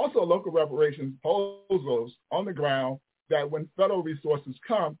 Also, local reparations proposals on the ground that when federal resources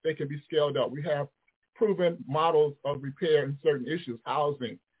come, they can be scaled up. We have proven models of repair in certain issues,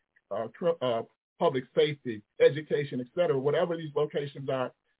 housing, public safety, education, et cetera. Whatever these locations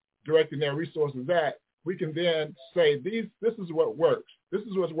are directing their resources at, we can then say, this is what works. This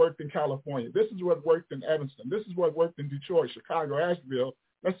is what's worked in California. This is what worked in Evanston. This is what worked in Detroit, Chicago, Asheville.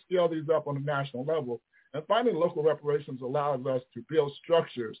 Let's scale these up on a national level. And finally, local reparations allows us to build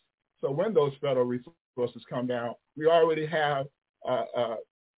structures. So when those federal resources come down, we already have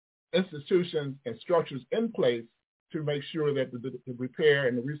institutions and structures in place to make sure that the repair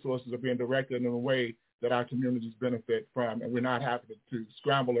and the resources are being directed in a way that our communities benefit from, and we're not having to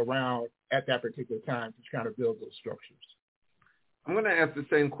scramble around at that particular time to kind of build those structures. I'm going to ask the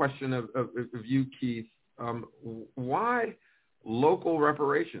same question of you, Keith. Why local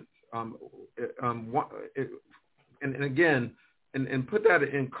reparations? And again, and put that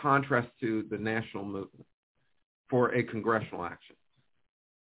in contrast to the national movement for a congressional action.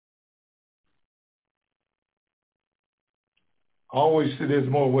 I always say there's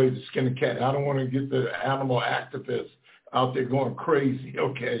more ways to skin a cat. I don't want to get the animal activists out there going crazy,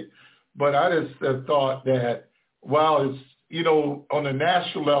 okay? But I just thought that while it's, on a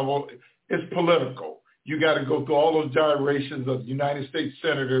national level, it's political. You got to go through all those gyrations of United States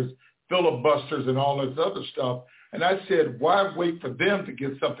senators, filibusters, and all this other stuff. And I said, why wait for them to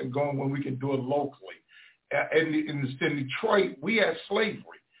get something going when we can do it locally? In Detroit, we had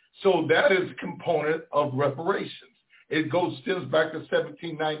slavery. So that is a component of reparations. It stems back to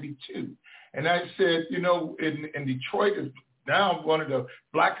 1792. And I said, in Detroit is now one of the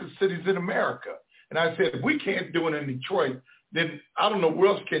blackest cities in America. And I said, if we can't do it in Detroit, then I don't know where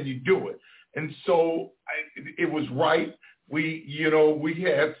else can you do it. And so it was right. We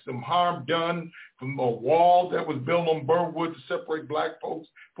had some harm done from a wall that was built on Burwood to separate black folks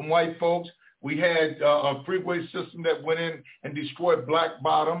from white folks. We had a freeway system that went in and destroyed Black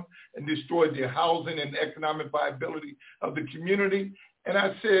Bottom and destroyed the housing and economic viability of the community. And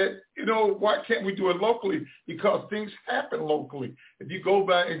I said, why can't we do it locally? Because things happen locally. If you go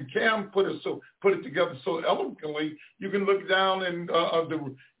back, and Cam put it together so eloquently, you can look down in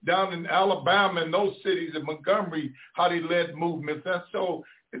Alabama and those cities in Montgomery, how they led movements. And so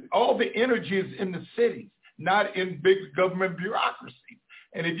all the energy is in the cities, not in big government bureaucracy.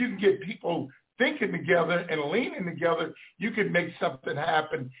 And if you can get people thinking together and leaning together, you can make something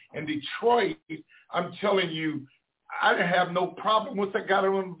happen. In Detroit, I'm telling you, I didn't have no problem once I got it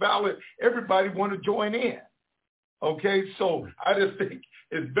on the ballot. Everybody wanted to join in. Okay, so I just think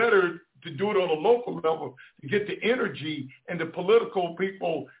it's better to do it on a local level to get the energy and the political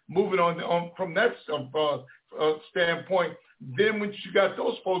people moving on from that standpoint. Then once you got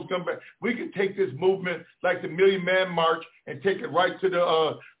those folks come back, we can take this movement like the Million Man March and take it right to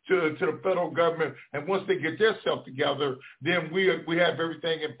the federal government. And once they get their stuff together, then we have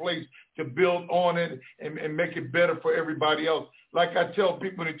everything in place to build on it and make it better for everybody else. Like I tell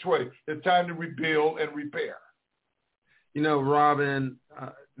people in Detroit, it's time to rebuild and repair. Robin,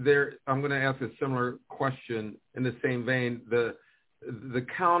 I'm going to ask a similar question in the same vein. The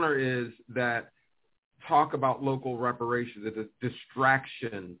counter is that talk about local reparations as a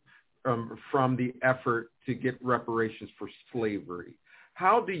distraction from the effort to get reparations for slavery.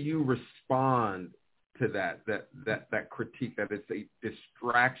 How do you respond to that critique that it's a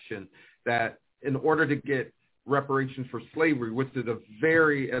distraction, that in order to get reparations for slavery, which is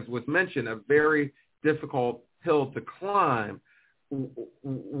as was mentioned, a very difficult hill to climb,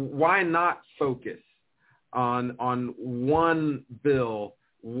 why not focus on one bill,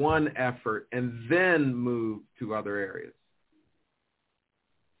 one effort, and then move to other areas?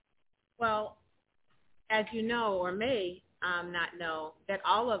 Well, as you know, or may not know, that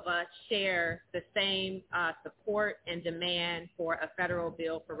all of us share the same support and demand for a federal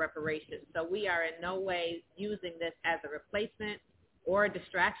bill for reparations. So we are in no way using this as a replacement or a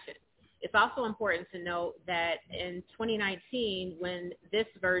distraction. It's also important to note that in 2019, when this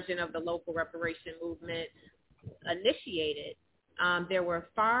version of the local reparation movement initiated, there were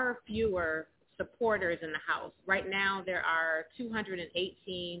far fewer supporters in the House. Right now, there are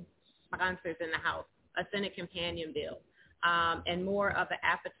 218 sponsors in the House, a Senate companion bill, and more of an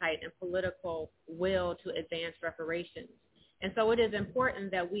appetite and political will to advance reparations. And so it is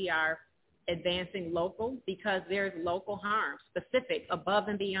important that we are advancing local, because there's local harm specific above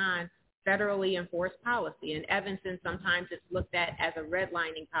and beyond federally enforced policy. In Evanston, sometimes it's looked at as a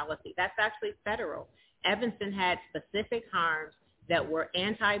redlining policy. That's actually federal. Evanston had specific harms that were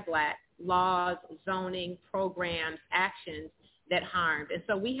anti-Black laws, zoning, programs, actions that harmed. And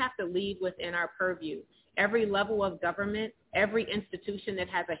so we have to lead within our purview. Every level of government, every institution that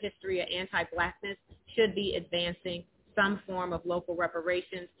has a history of anti-Blackness should be advancing some form of local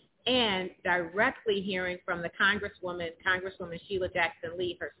reparations, and directly hearing from the Congresswoman Sheila Jackson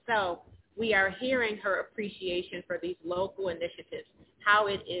Lee herself, we are hearing her appreciation for these local initiatives, how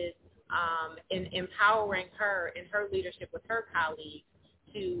it is in empowering her in her leadership with her colleagues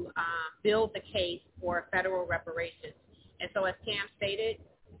to build the case for federal reparations. And so as Cam stated,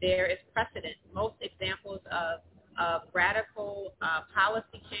 there is precedent. Most examples of radical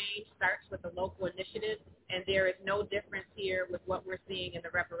policy change starts with a local initiative, and there is no difference here with what we're seeing in the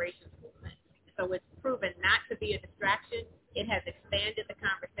reparations movement. So it's proven not to be a distraction. It has expanded the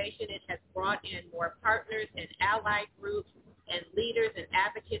conversation. It has brought in more partners and allied groups and leaders and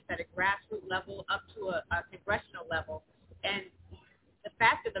advocates at a grassroots level up to a congressional level. And the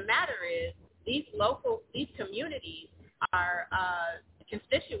fact of the matter is these communities are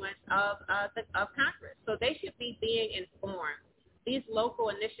constituents of Congress. So they should be being informed. These local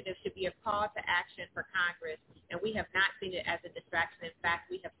initiatives should be a call to action for Congress, and we have not seen it as a distraction. In fact,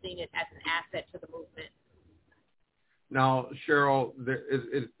 we have seen it as an asset to the movement. Now, Cheryl,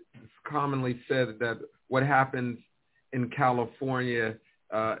 it's commonly said that what happens in California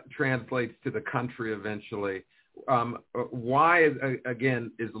translates to the country eventually. Why,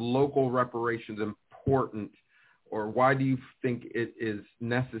 again, is local reparations important, or why do you think it is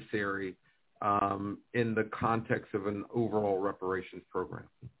necessary in the context of an overall reparations program?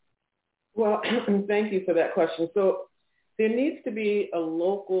 Well, thank you for that question. So there needs to be a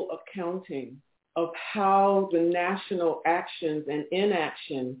local accounting of how the national actions and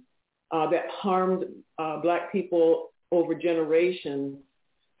inaction that harmed Black people over generations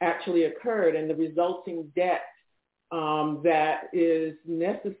actually occurred, and the resulting debt that is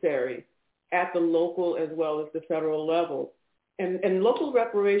necessary at the local as well as the federal level. And local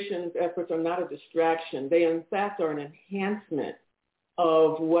reparations efforts are not a distraction. They, in fact, are an enhancement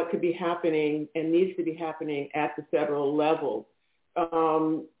of what could be happening and needs to be happening at the federal level.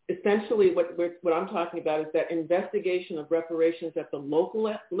 Essentially, what I'm talking about is that investigation of reparations at the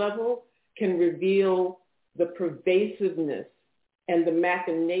local level can reveal the pervasiveness and the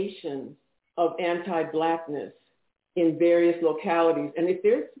machinations of anti-Blackness in various localities. And if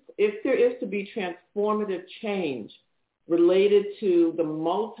there is to be transformative change related to the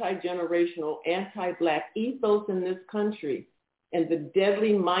multi-generational anti-Black ethos in this country and the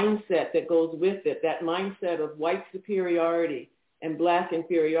deadly mindset that goes with it, that mindset of white superiority and Black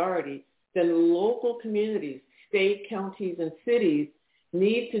inferiority, then local communities, state, counties, and cities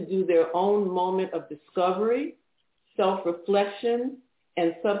need to do their own moment of discovery, self-reflection,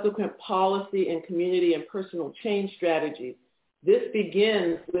 and subsequent policy and community and personal change strategies. This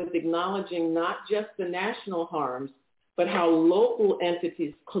begins with acknowledging not just the national harms, but how local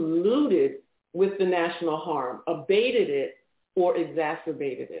entities colluded with the national harm, abated it, or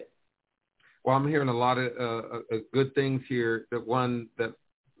exacerbated it. Well, I'm hearing a lot of good things here.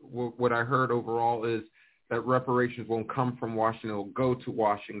 What I heard overall is that reparations won't come from Washington, it'll go to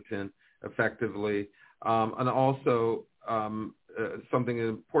Washington effectively. And also something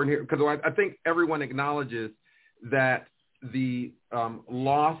important here, because I think everyone acknowledges that the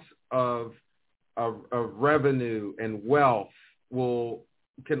loss of revenue and wealth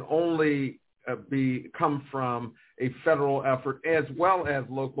can only come from a federal effort as well as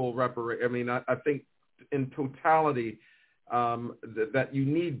local reparation. I mean, I think in totality that you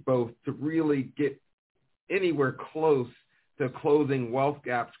need both to really get anywhere close to closing wealth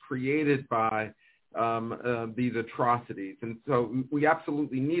gaps created by these atrocities. And so we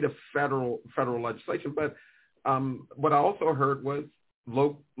absolutely need a federal legislation. But what I also heard was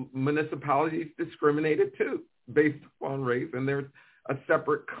local municipalities discriminated too based on race, and there's a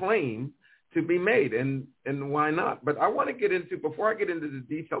separate claim to be made, and why not? But I want to get into, before I get into the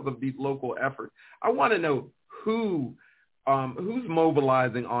details of these local efforts, I want to know who's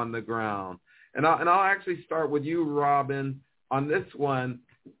mobilizing on the ground. And I'll actually start with you, Robin, on this one.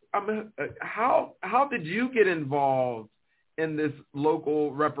 How did you get involved in this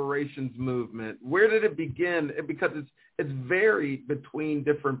local reparations movement? Where did it begin? Because it's varied between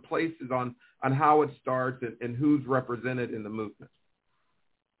different places on how it starts and who's represented in the movement.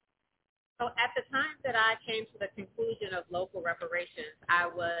 So at the time that I came to the conclusion of local reparations, I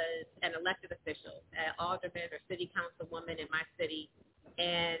was an elected official, an alderman or city councilwoman in my city,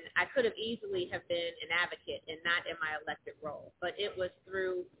 and I could have easily have been an advocate and not in my elected role. But it was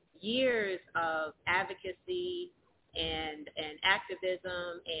through years of advocacy and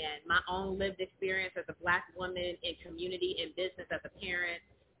activism and my own lived experience as a Black woman in community and business as a parent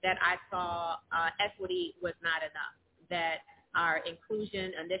that I saw equity was not enough, that our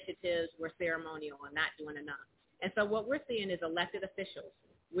inclusion initiatives were ceremonial and not doing enough. And so what we're seeing is elected officials.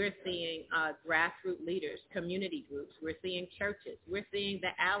 We're seeing grassroots leaders, community groups. We're seeing churches. We're seeing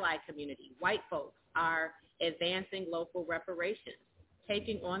the ally community. White folks are advancing local reparations,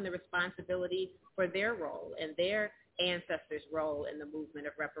 taking on the responsibility for their role and their ancestors' role in the movement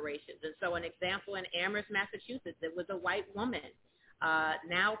of reparations. And so an example in Amherst, Massachusetts, it was a white woman,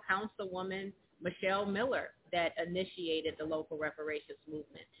 now Councilwoman Michelle Miller, that initiated the local reparations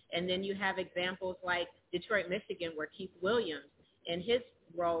movement. And then you have examples like Detroit, Michigan, where Keith Williams, in his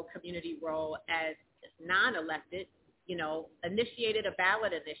role, community role as non-elected, initiated a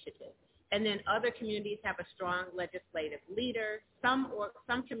ballot initiative. And then other communities have a strong legislative leader. Some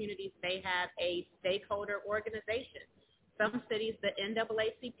communities may have a stakeholder organization. Some cities, the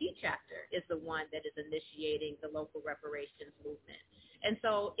NAACP chapter is the one that is initiating the local reparations movement. And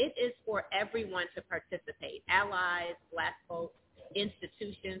so it is for everyone to participate, allies, Black folks,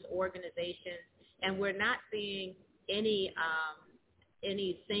 institutions, organizations, and we're not seeing any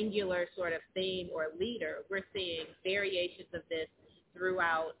singular sort of theme or leader. We're seeing variations of this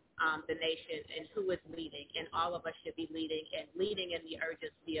throughout the nation and who is leading, and all of us should be leading and leading in the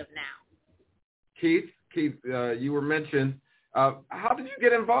urgency of now. Keith, you were mentioned. How did you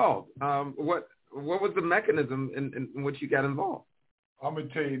get involved? What was the mechanism in which you got involved? I'm going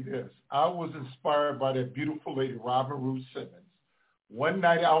to tell you this. I was inspired by that beautiful lady, Robin Ruth Simmons. One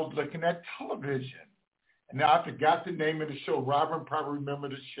night I was looking at television, and now I forgot the name of the show. Robin probably remember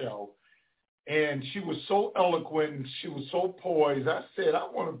the show. And she was so eloquent, and she was so poised. I said, I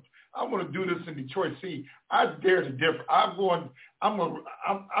want to do this in Detroit. See, I dare to differ. I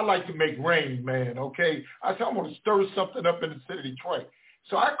like to make rain, man, okay? I said, I want to stir something up in the city of Detroit.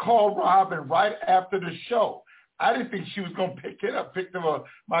 So I called Robin right after the show. I didn't think she was going to picked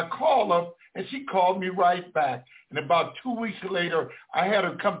my call up, and she called me right back. And about 2 weeks later, I had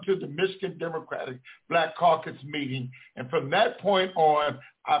her come to the Michigan Democratic Black Caucus meeting. And from that point on,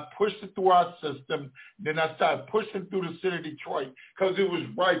 I pushed it through our system. Then I started pushing through the city of Detroit because it was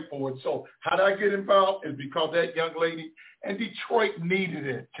right for it. So how did I get involved? Is because that young lady, and Detroit needed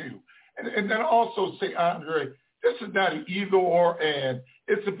it too. And then also say, Andre, this is not an either or and.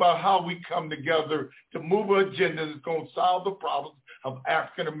 It's about how we come together to move an agenda that's going to solve the problems of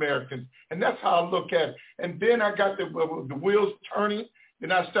African Americans. And that's how I look at it. And then I got the wheels turning.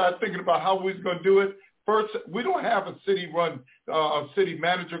 Then I started thinking about how we was going to do it. First, we don't have a city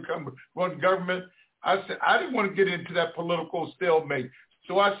manager run government. I said, I didn't want to get into that political stalemate.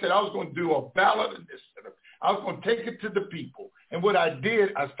 So I said I was going to do a ballot initiative. I was going to take it to the people. And what I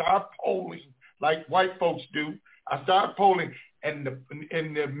did, I started polling like white folks do. I started polling. And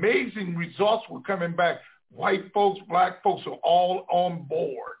the amazing results were coming back. White folks, Black folks are all on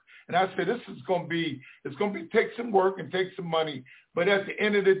board. And I said, it's going to take some work and take some money. But at the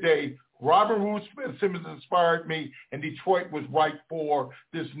end of the day, Robin Ruth Simmons inspired me, and Detroit was right for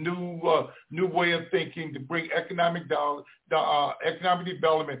this new way of thinking to bring economic development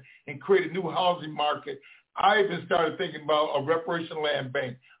and create a new housing market. I even started thinking about a reparation land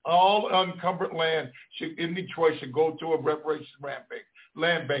bank. All unencumbered land in Detroit should go to a reparation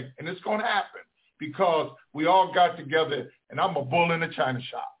land bank. And it's going to happen because we all got together, and I'm a bull in a china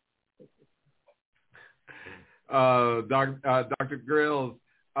shop. Dr. Grills,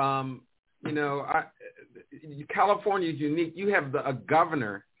 California is unique. You have a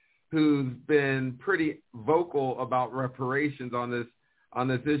governor who's been pretty vocal about reparations on this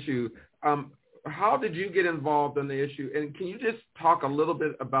issue. How did you get involved in the issue? And can you just talk a little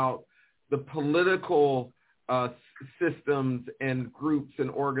bit about the political systems and groups and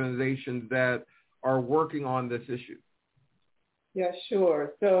organizations that are working on this issue? Yeah,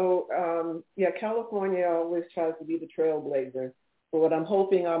 sure. So, California always tries to be the trailblazer. But what I'm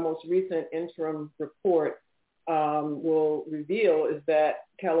hoping our most recent interim report will reveal is that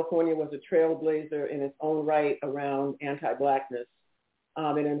California was a trailblazer in its own right around anti-Blackness.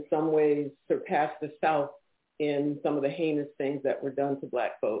 And in some ways surpassed the South in some of the heinous things that were done to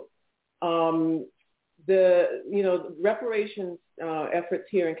Black folks. The reparations efforts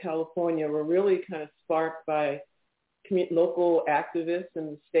here in California were really kind of sparked by local activists in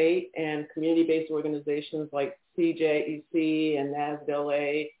the state and community-based organizations like CJEC and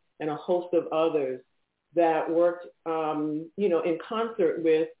NASDLA and a host of others that worked, in concert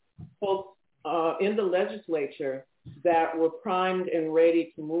with folks in the legislature that were primed and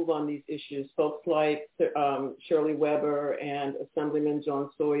ready to move on these issues, folks like Shirley Weber and Assemblyman John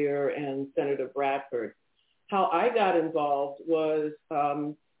Sawyer and Senator Bradford. How I got involved was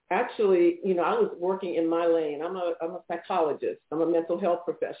actually, I was working in my lane. I'm a psychologist. I'm a mental health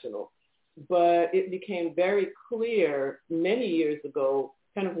professional. But it became very clear many years ago,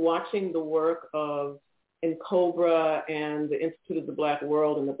 kind of watching the work of NCOBRA and the Institute of the Black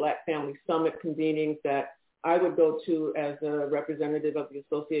World and the Black Family Summit convenings that I would go to as a representative of the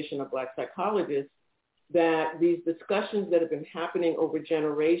Association of Black Psychologists, that these discussions that have been happening over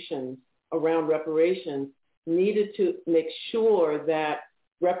generations around reparations needed to make sure that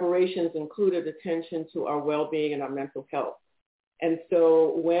reparations included attention to our well-being and our mental health. And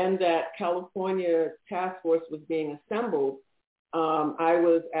so when that California task force was being assembled, I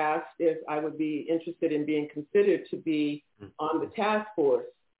was asked if I would be interested in being considered to be on the task force.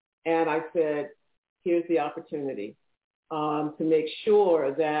 And I said, here's the opportunity to make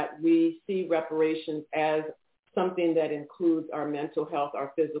sure that we see reparations as something that includes our mental health,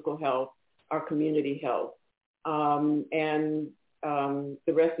 our physical health, our community health. And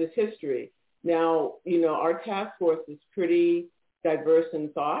the rest is history. Now, our task force is pretty diverse in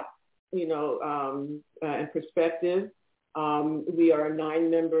thought, and perspective. We are a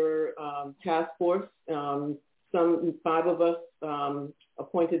 9-member task force, 5 of us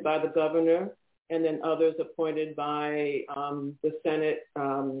appointed by the governor, and then others appointed by the Senate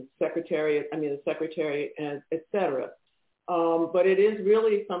the secretary, and et cetera. But it is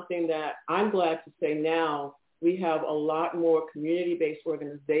really something that I'm glad to say now we have a lot more community-based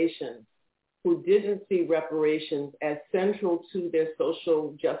organizations who didn't see reparations as central to their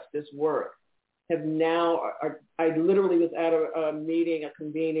social justice work have now, I literally was at a meeting, a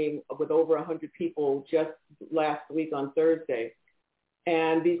convening with over 100 people just last week on Thursday.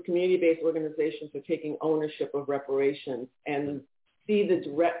 And these community-based organizations are taking ownership of reparations and see the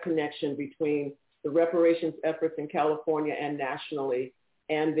direct connection between the reparations efforts in California and nationally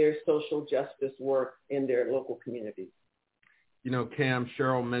and their social justice work in their local communities. Cam,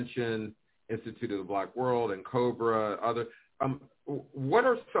 Cheryl mentioned Institute of the Black World and COBRA, other. What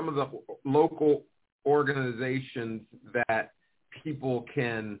are some of the local organizations that people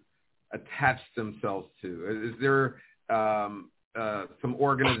can attach themselves to? Is there some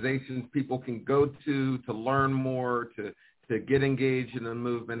organizations people can go to learn more, to get engaged in the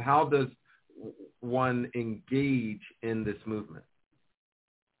movement? How does one engage in this movement?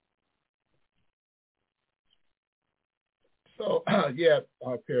 So,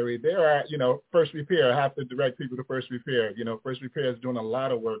 Perry, there are, First Repair. I have to direct people to First Repair. First Repair is doing a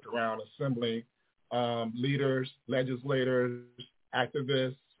lot of work around assembling leaders, legislators,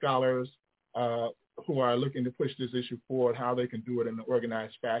 activists, scholars who are looking to push this issue forward, how they can do it in an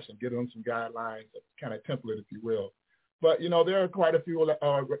organized fashion, give them some guidelines, kind of template, if you will. But, there are quite a few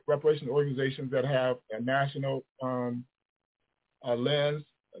reparation organizations that have a national lens,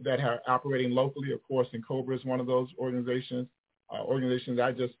 that are operating locally. Of course, NCOBRA is one of those organizations. Organizations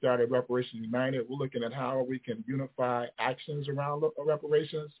I just started, Reparations United. We're looking at how we can unify actions around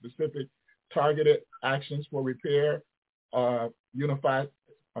reparations, specific targeted actions for repair, unified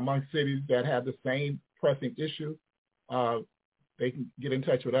among cities that have the same pressing issue. They can get in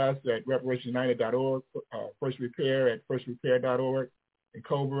touch with us at reparationsunited.org, First Repair at firstrepair.org,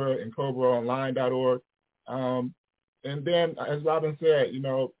 NCOBRA, NCOBRAonline.org. And then, as Robin said,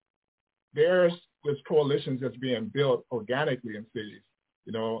 there's coalitions that's being built organically in cities.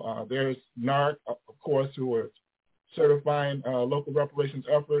 There's NARC, of course, who are certifying local reparations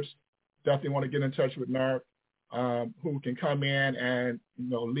efforts. Definitely want to get in touch with NARC, who can come in and,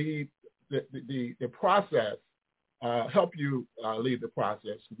 lead the process, help you lead the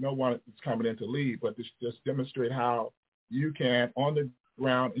process. No one is coming in to lead, but just demonstrate how you can, on the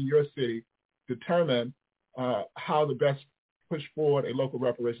ground in your city, determine how to best push forward a local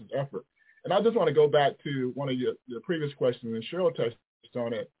reparations effort. And I just want to go back to one of your previous questions, and Cheryl touched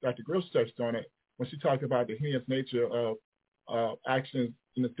on it, Dr. Gross touched on it, when she talked about the heinous nature of actions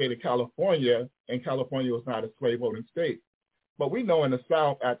in the state of California, and California was not a slave-holding state. But we know in the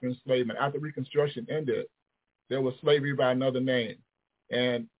South, after enslavement, after Reconstruction ended, there was slavery by another name.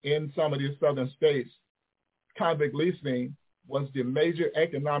 And in some of these southern states, convict leasing was the major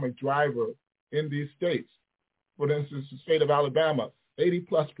economic driver in these states. For instance, the state of Alabama, 80+%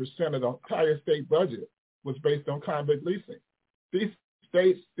 of the entire state budget was based on convict leasing. These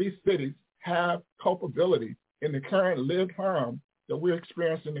states, these cities have culpability in the current lived harm that we're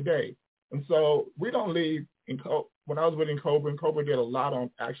experiencing today. And so we don't leave when I was with Cobra did a lot on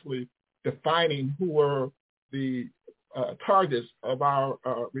actually defining who were the targets of our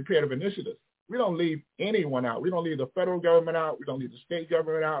reparative initiatives. We don't leave anyone out. We don't leave the federal government out. We don't leave the state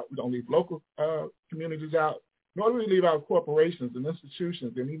government out. We don't leave local communities out. Nor do we leave out corporations and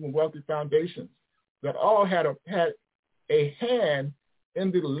institutions and even wealthy foundations that all had a hand in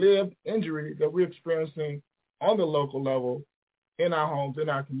the lived injury that we're experiencing on the local level in our homes, in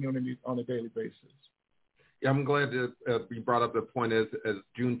our communities on a daily basis. Yeah, I'm glad that you brought up the point as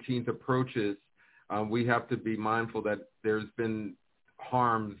Juneteenth approaches. We have to be mindful that there's been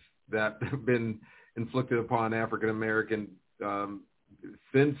harms that have been inflicted upon African American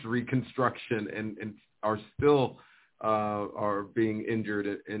since Reconstruction and are still are being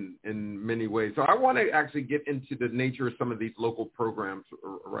injured in many ways. So I want to actually get into the nature of some of these local programs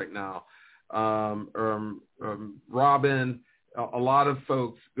right now. Robin, a lot of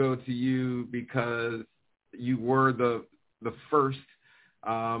folks go to you because you were the first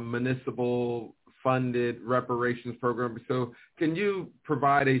municipal funded reparations program. So can you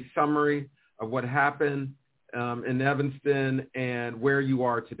provide a summary of what happened in Evanston and where you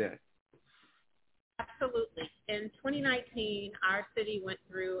are today? Absolutely. In 2019, our city went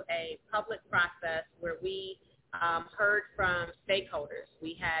through a public process where we heard from stakeholders.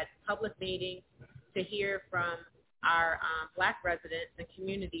 We had public meetings to hear from our Black residents and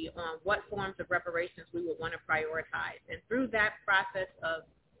community on what forms of reparations we would want to prioritize. And through that process of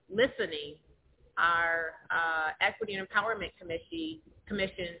listening, our Equity and Empowerment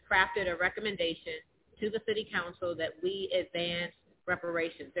Commission crafted a recommendation to the City Council that we advance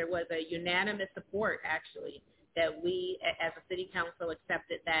reparations. There was a unanimous support, actually, that we as a City Council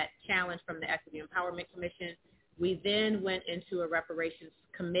accepted that challenge from the Equity and Empowerment Commission. We then went into a reparations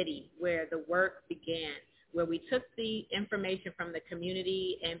committee where the work began, where we took the information from the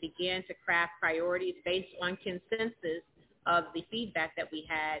community and began to craft priorities based on consensus of the feedback that we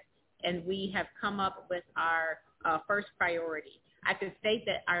had, and we have come up with our first priority. I could state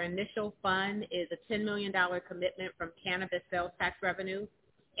that our initial fund is a $10 million commitment from cannabis sales tax revenue,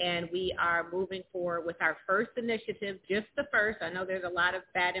 and we are moving forward with our first initiative, just the first. I know there's a lot of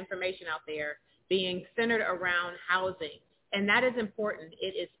bad information out there, being centered around housing. And that is important.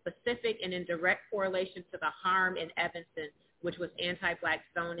 It is specific and in direct correlation to the harm in Evanston, which was anti-Black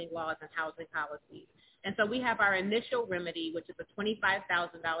zoning laws and housing policies. And so we have our initial remedy, which is a $25,000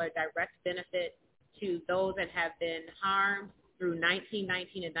 direct benefit to those that have been harmed through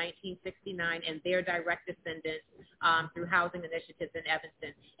 1919 and 1969 and their direct descendants through housing initiatives in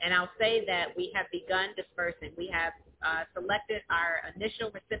Evanston. And I'll say that we have begun dispersing. We have selected our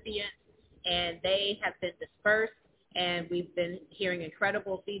initial recipients, and they have been dispersed. And we've been hearing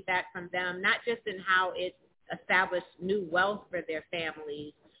incredible feedback from them, not just in how it's established new wealth for their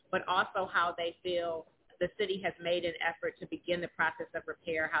families, but also how they feel the city has made an effort to begin the process of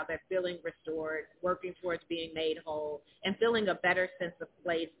repair, how they're feeling restored, working towards being made whole, and feeling a better sense of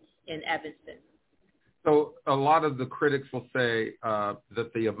place in Evanston. So a lot of the critics will say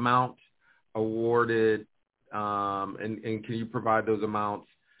that the amount awarded, and can you provide those amounts,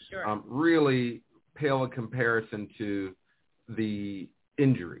 sure. Really pale in comparison to the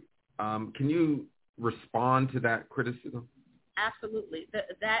injury. Can you respond to that criticism? Absolutely.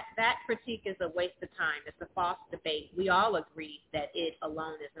 That critique is a waste of time. It's a false debate. We all agree that it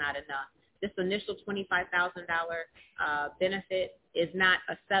alone is not enough. This initial $25,000 benefit is not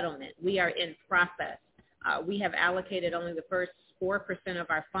a settlement. We are in process. We have allocated only the first 4% of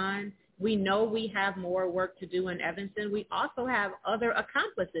our fund. We know we have more work to do in Evanston. We also have other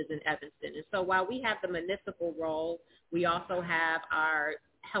accomplices in Evanston. And so while we have the municipal role, we also have our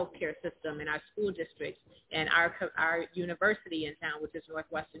healthcare system and our school districts and our university in town, which is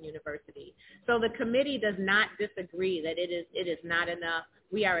Northwestern University. So the committee does not disagree that it is not enough.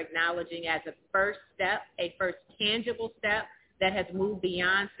 We are acknowledging as a first step, a first tangible step that has moved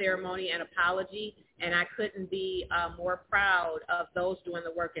beyond ceremony and apology. And I couldn't be more proud of those doing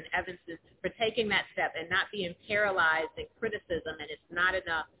the work in Evanston for taking that step and not being paralyzed in criticism and it's not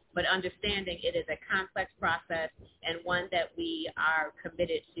enough, but understanding it is a complex process and one that we are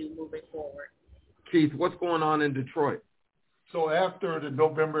committed to moving forward. Keith, what's going on in Detroit? So after the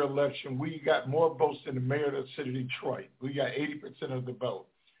November election, we got more votes than the mayor of the city of Detroit. We got 80% of the vote.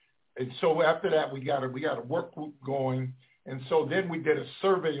 And so after that, we got a work group going. And so then we did a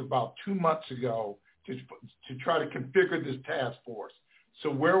survey about 2 months ago to try to configure this task force.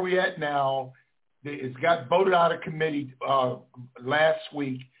 So where we at now, it's got voted out of committee last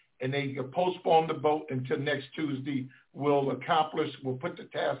week, and they postponed the vote until next Tuesday. We'll put the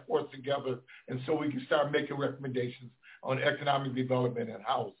task force together, and so we can start making recommendations on economic development and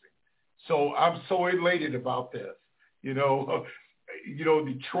housing. So I'm so elated about this.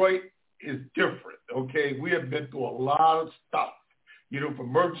 Detroit is different, okay? We have been through a lot of stuff, from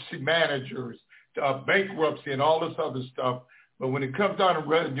emergency managers to bankruptcy and all this other stuff. But when it comes down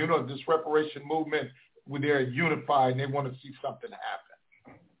to, this reparation movement, they're unified and they want to see something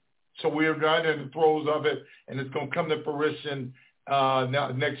happen. So we're right in the throes of it, and it's going to come to fruition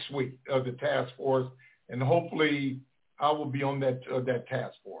next week of the task force. And hopefully I will be on that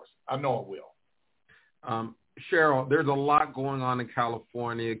task force. I know I will. Cheryl, there's a lot going on in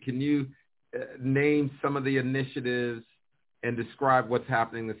California. Can you name some of the initiatives and describe what's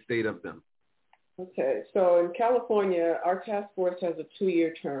happening in the state of them? Okay, so in California, our task force has a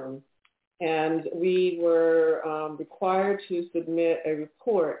 2-year term, and we were required to submit a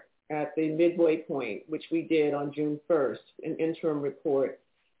report at the midway point, which we did on June 1st, an interim report.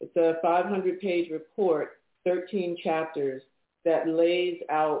 It's a 500-page report, 13 chapters, that lays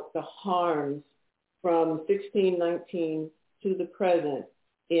out the harms from 1619 to the present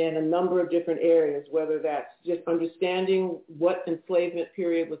in a number of different areas, whether that's just understanding what enslavement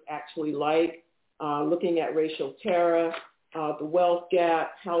period was actually like, looking at racial terror, the wealth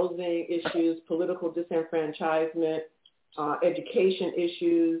gap, housing issues, political disenfranchisement, education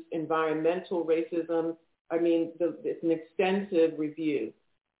issues, environmental racism. I mean, it's an extensive review.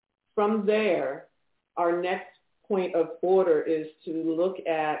 From there, our next point of order is to look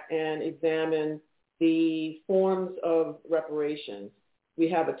at and examine the forms of reparations. We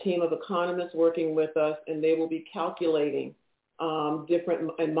have a team of economists working with us, and they will be calculating different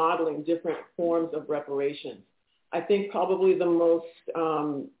and modeling different forms of reparations. I think probably the most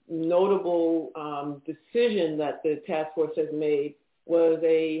notable decision that the task force has made was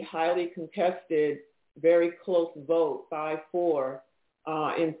a highly contested, very close vote, 5-4,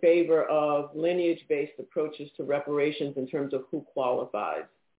 in favor of lineage-based approaches to reparations in terms of who qualifies.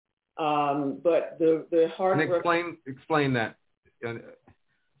 But the hard work... Explain that.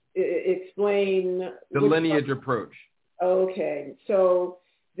 Explain... The lineage approach. Okay. So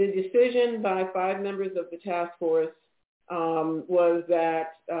the decision by 5 members of the task force was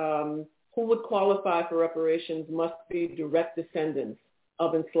that who would qualify for reparations must be direct descendants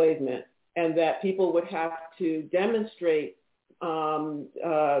of enslavement, and that people would have to demonstrate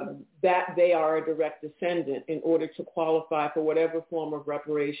that they are a direct descendant in order to qualify for whatever form of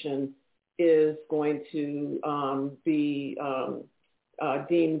reparation is going to be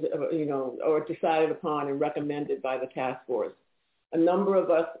deemed, or decided upon and recommended by the task force. A number of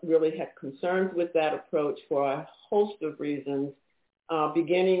us really had concerns with that approach for a host of reasons,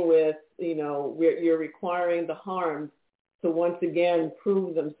 beginning with, you're requiring the harms to once again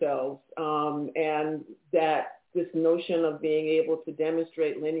prove themselves, and that this notion of being able to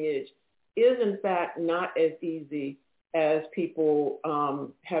demonstrate lineage is in fact not as easy as people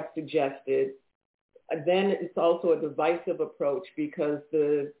have suggested. Then it's also a divisive approach because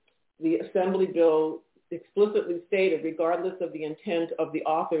the Assembly bill explicitly stated, regardless of the intent of the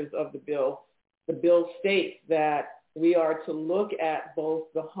authors of the bill states that we are to look at both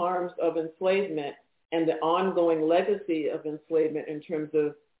the harms of enslavement and the ongoing legacy of enslavement in terms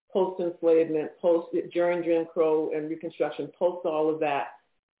of post-enslavement, during Jim Crow and Reconstruction, post all of that,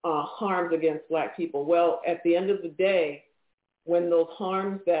 harms against Black people. Well, at the end of the day, when those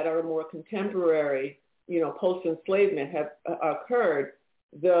harms that are more contemporary, post-enslavement have occurred,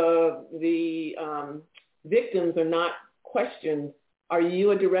 the victims are not questioned. Are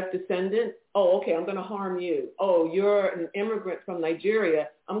you a direct descendant? Oh, okay, I'm going to harm you. Oh, you're an immigrant from Nigeria.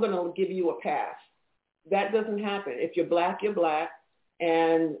 I'm going to give you a pass. That doesn't happen. If you're Black, you're Black.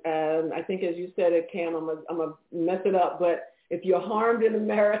 And I think, as you said it, Cam, I'm going to mess it up, but if you're harmed in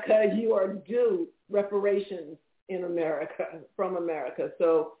America, you are due reparations in America, from America.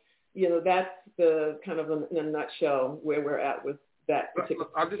 So, that's the kind of in a nutshell where we're at with that particular.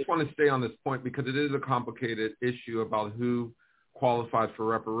 I just want to stay on this point because it is a complicated issue about who qualifies for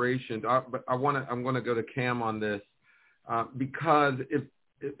reparations. But I'm going to go to Cam on this because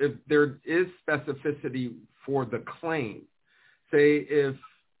if there is specificity for the claim, say if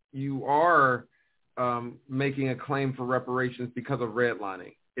you are making a claim for reparations because of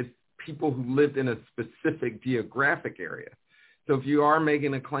redlining, it's people who lived in a specific geographic area. So if you are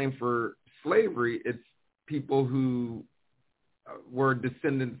making a claim for slavery, it's people who were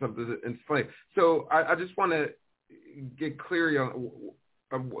descendants of the enslaved. So I just want to get clear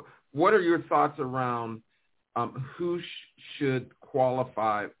on what are your thoughts around who should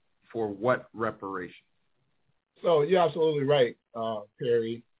qualify for what reparations? So you're absolutely right,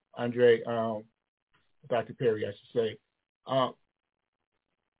 Perry, Andre, Dr. Perry, I should say.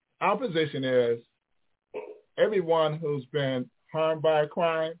 Our position is everyone who's been harmed by a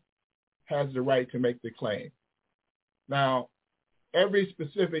crime has the right to make the claim. Now, every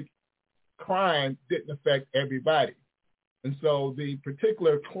specific crime didn't affect everybody. And so the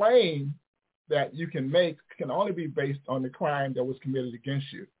particular claim that you can make can only be based on the crime that was committed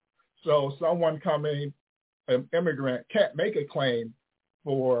against you. So someone coming, an immigrant, can't make a claim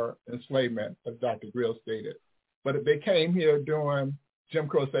for enslavement, as Dr. Grill stated. But if they came here during Jim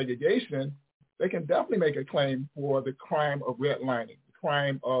Crow segregation, they can definitely make a claim for the crime of redlining, the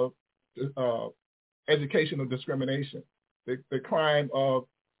crime of educational discrimination, the crime of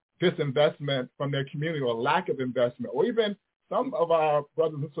disinvestment from their community or lack of investment, or even some of our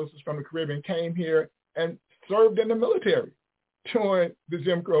brothers and sisters from the Caribbean came here and served in the military during the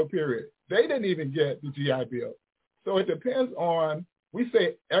Jim Crow period. They didn't even get the GI Bill. So it depends on, we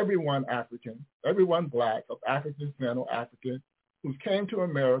say everyone African, everyone Black, of African descent or African, who came to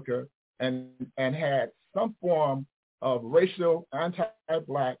America and had some form of racial,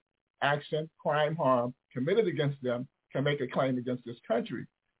 anti-Black action, crime, harm committed against them, can make a claim against this country.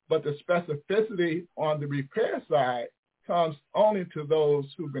 But the specificity on the repair side comes only to those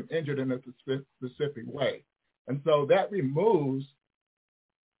who've been injured in a specific way. And so that removes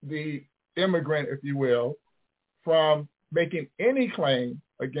the immigrant, if you will, from making any claim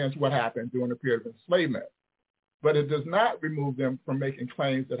against what happened during the period of enslavement. But it does not remove them from making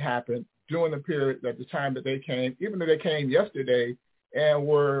claims that happened during the period, at the time that they came, even though they came yesterday and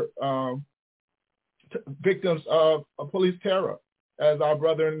were victims of police terror, as our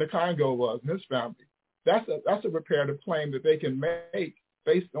brother in the Congo was and his family. That's a reparative claim that they can make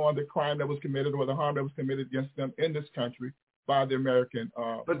based on the crime that was committed or the harm that was committed against them in this country by the American.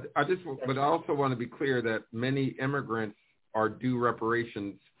 But I also want to be clear that many immigrants are due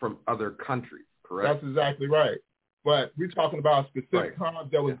reparations from other countries, correct? That's exactly right. But we're talking about specific harm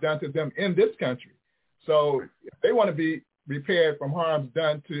that was done to them in this country. So if they want to be repaired from harms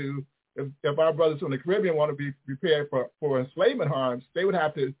done to, if our brothers from the Caribbean want to be repaired for enslavement harms, they would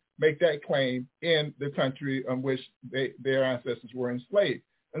have to make that claim in the country in which their ancestors were enslaved.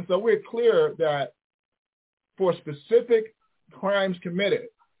 And so we're clear that for specific crimes committed,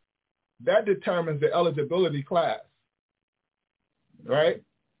 that determines the eligibility class, right?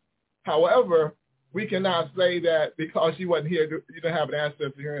 However, we cannot say that because you wasn't here, you didn't have an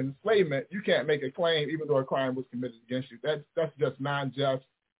ancestor here in enslavement, you can't make a claim even though a crime was committed against you. That's just non-just.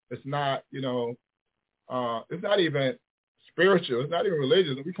 It's not, it's not even spiritual. It's not even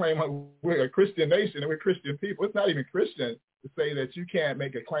religious. We claim we're a Christian nation and we're Christian people. It's not even Christian to say that you can't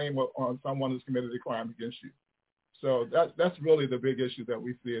make a claim on someone who's committed a crime against you. So that's really the big issue that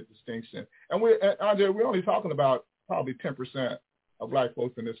we see at distinction. And Andre, we're only talking about probably 10% of Black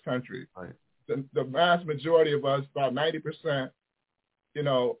folks in this country. Right. The vast majority of us, about 90%,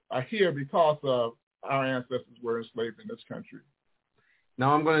 are here because of our ancestors were enslaved in this country.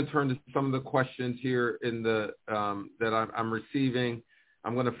 Now I'm going to turn to some of the questions here in the that I'm receiving.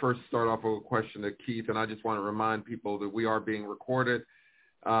 I'm going to first start off with a question to Keith, and I just want to remind people that we are being recorded.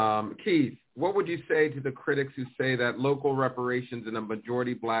 Keith, what would you say to the critics who say that local reparations in a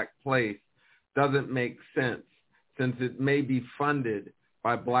majority Black place doesn't make sense since it may be funded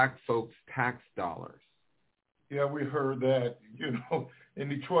by Black folks' tax dollars? Yeah, we heard that, in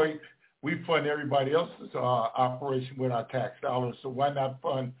Detroit, we fund everybody else's operation with our tax dollars, so why not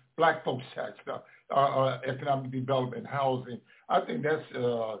fund Black folks' tax dollars, economic development, housing? I think that's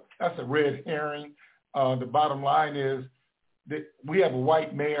a red herring. The bottom line is that we have a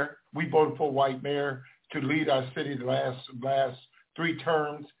white mayor. We voted for a white mayor to lead our city the last 3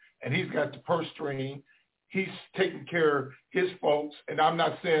 terms, and he's got the purse string. He's taking care of his folks, and I'm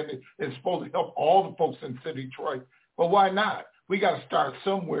not saying it's supposed to help all the folks in the city of Detroit, but why not? We got to start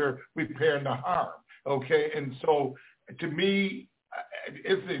somewhere repairing the harm, okay? And so, to me,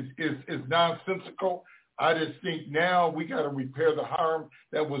 it's nonsensical. I just think now we got to repair the harm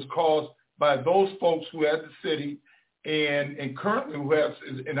that was caused by those folks who had the city and currently who has,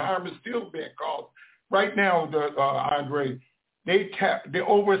 and harm is still being caused. Right now, Andre, they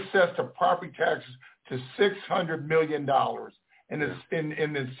overassessed the property taxes to $600 million, and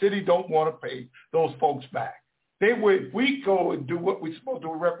the city don't want to pay those folks back. If we go and do what we're supposed to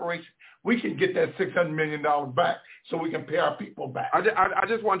do with reparations, we can get that $600 million back so we can pay our people back. I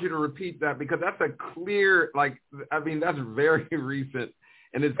just want you to repeat that because that's a clear, that's very recent,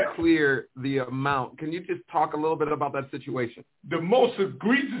 and it's clear the amount. Can you just talk a little bit about that situation? The most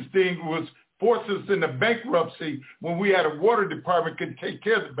egregious thing was force us into bankruptcy when we had a water department could take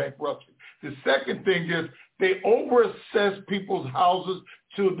care of the bankruptcy. The second thing is they overassessed people's houses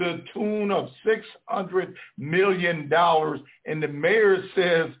to the tune of $600 million, and the mayor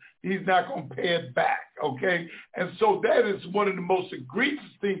says he's not going to pay it back, okay? And so that is one of the most egregious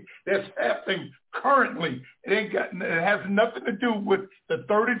things that's happening currently. It has nothing to do with the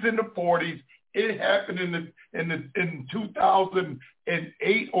 30s and the 40s. It happened in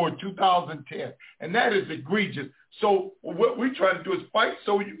 2008 or 2010, and that is egregious. So what we try to do is fight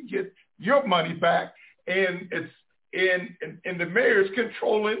so you can get your money back, and the mayor is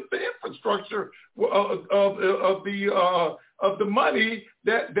controlling the infrastructure of the money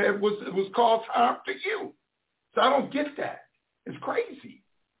that was caused harm to you. So I don't get that. It's crazy.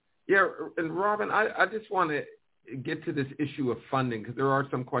 Yeah, and Robin, I just want to get to this issue of funding because there are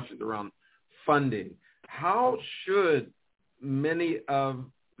some questions around funding. How should many of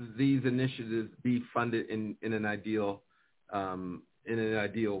these initiatives be funded in an ideal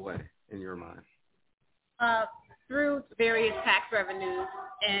way in your mind? Through various tax revenues.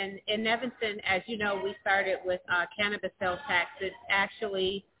 And in Evanston, as you know, we started with cannabis sales tax. It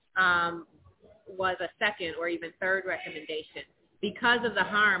actually was a second or even third recommendation. Because of the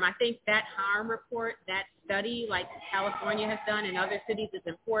harm, I think that harm report, that study like California has done and other cities is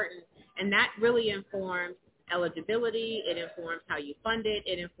important. And that really informs eligibility. It informs how you fund it.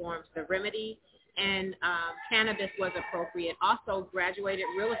 It informs the remedy. And cannabis was appropriate. Also, graduated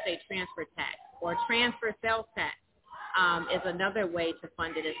real estate transfer tax or transfer sales tax is another way to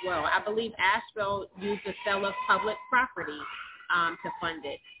fund it as well. I believe Asheville used the sale of public property to fund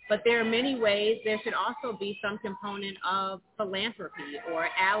it. But there are many ways. There should also be some component of philanthropy or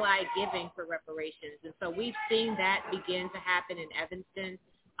ally giving for reparations. And so we've seen that begin to happen in Evanston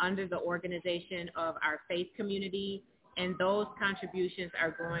under the organization of our faith community. And those contributions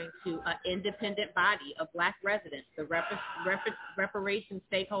are going to an independent body of Black residents, the Reparations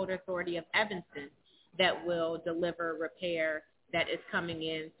Stakeholder Authority of Evanston, that will deliver repair that is coming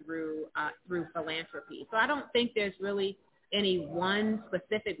in through philanthropy. So I don't think there's really any one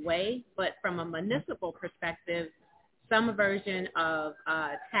specific way, but from a municipal perspective, some version of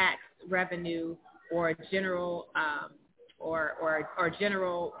tax revenue or general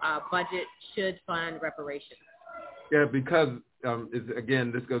general budget should fund reparations. Yeah, because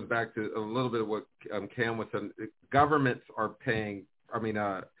again, this goes back to a little bit of what Cam was saying. Governments are paying.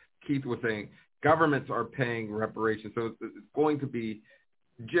 Keith was saying governments are paying reparations, so it's going to be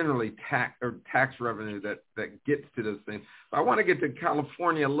generally tax revenue that gets to those things. But I want to get to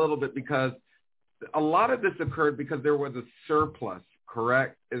California a little bit because a lot of this occurred because there was a surplus,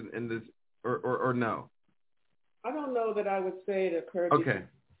 correct? In this, or no? I don't know that I would say it occurred. Okay.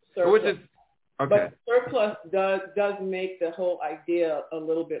 Surplus. Okay. But surplus does make the whole idea a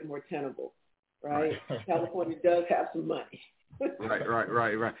little bit more tenable, right? California does have some money.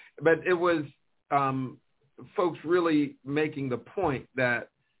 Right. But it was folks really making the point that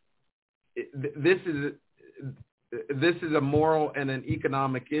this is a moral and an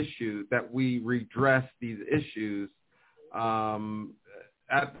economic issue, that we redress these issues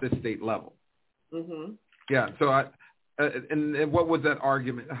at the state level. Mm-hmm. Yeah. So and what was that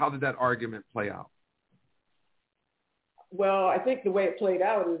argument? How did that argument play out? Well, I think the way it played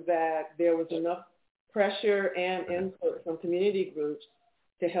out is that there was enough pressure and input from community groups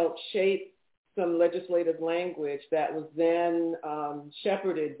to help shape some legislative language that was then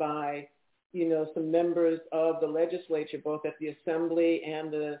shepherded by, some members of the legislature, both at the Assembly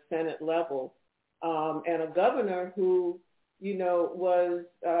and the Senate level, and a governor who, was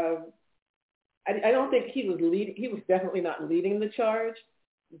I don't think he was leading. He was definitely not leading the charge,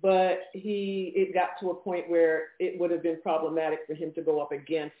 but it got to a point where it would have been problematic for him to go up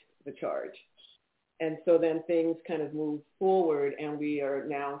against the charge. And so then things kind of moved forward, and we are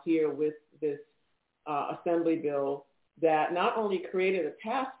now here with this Assembly bill that not only created a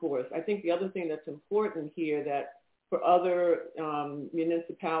task force. I think the other thing that's important here that for other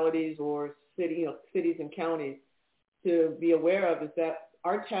municipalities or cities and counties to be aware of is that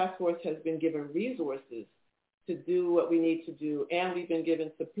our task force has been given resources to do what we need to do, and we've been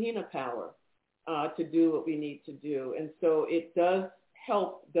given subpoena power to do what we need to do. And so it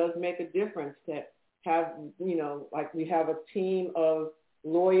does make a difference to have, like we have a team of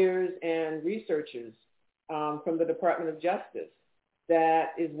lawyers and researchers from the Department of Justice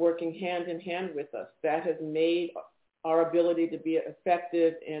that is working hand in hand with us. That has made our ability to be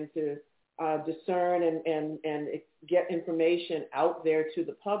effective and to discern and get information out there to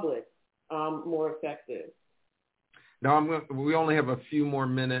the public more effective. Now, we only have a few more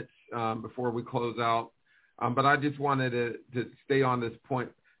minutes before we close out, but I just wanted to stay on this point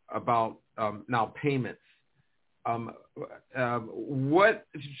about now payments. What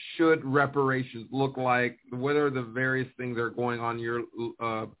should reparations look like? What are the various things that are going on in your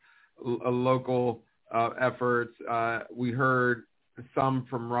local efforts? We heard some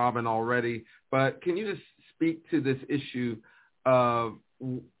from Robin already, but can you just speak to this issue of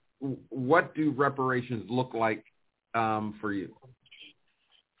what do reparations look like for you?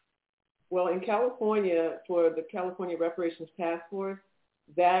 Well, in California, for the California Reparations Task Force,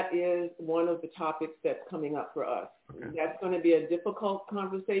 that is one of the topics that's coming up for us. Okay. That's going to be a difficult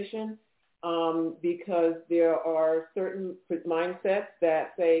conversation because there are certain mindsets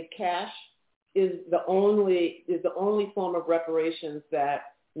that say cash is the only form of reparations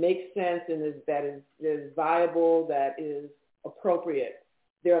that makes sense and is viable, that is appropriate.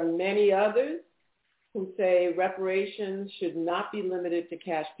 There are many others who say reparations should not be limited to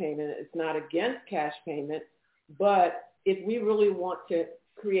cash payment. It's not against cash payment, but if we really want to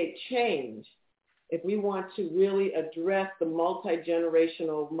create change, if we want to really address the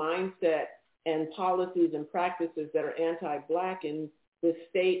multi-generational mindset and policies and practices that are anti-Black in this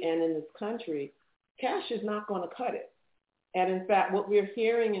state and in this country, cash is not going to cut it. And in fact, what we're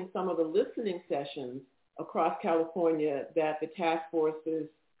hearing in some of the listening sessions across California that the task force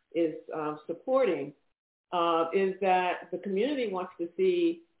is supporting is that the community wants to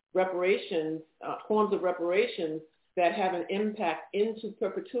see reparations, forms of reparations that have an impact into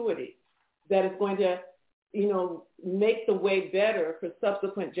perpetuity, that is going to, make the way better for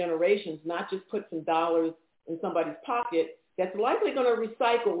subsequent generations, not just put some dollars in somebody's pocket that's likely going to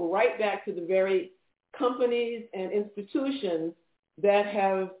recycle right back to the very companies and institutions that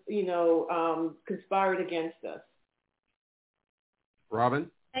have, conspired against us.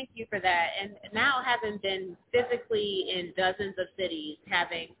 Robin? Thank you for that. And now, having been physically in dozens of cities,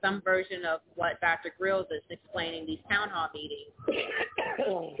 having some version of what Dr. Grills is explaining, these town hall meetings,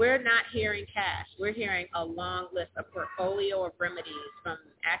 we're not hearing cash. We're hearing a long list, a portfolio of remedies, from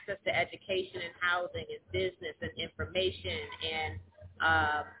access to education and housing and business and information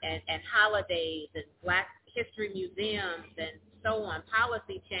and holidays and Black history museums and so on,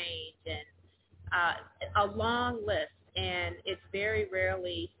 policy change, and a long list. And it's very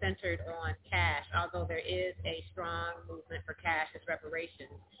rarely centered on cash, although there is a strong movement for cash as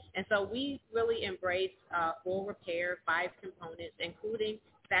reparations. And so we really embrace full repair, 5 components, including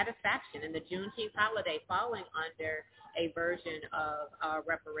satisfaction and the Juneteenth holiday falling under a version of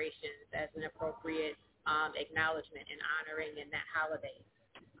reparations as an appropriate acknowledgement and honoring in that holiday.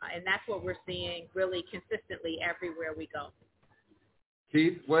 And that's what we're seeing really consistently everywhere we go.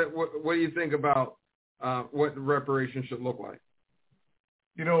 Keith, what do you think about what reparations should look like?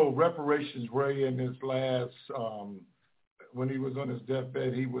 Reparations, Ray, in his last, when he was on his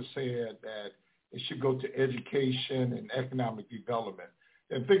deathbed, he was saying that it should go to education and economic development.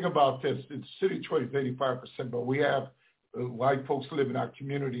 And think about this, the city of Detroit is 85%, but we have white folks live in our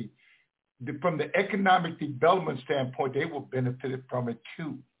community. From the economic development standpoint, they will benefit from it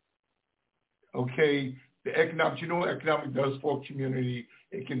too. Okay, the economic, what economic does for a community.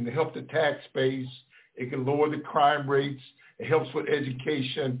 It can help the tax base. It can lower the crime rates. It helps with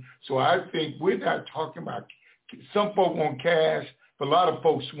education. So I think we're not talking about, some folk want cash, but a lot of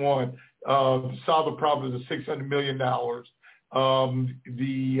folks want to solve the problem of the $600 million.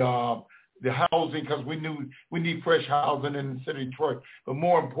 The housing, because we need fresh housing in the city of Detroit. But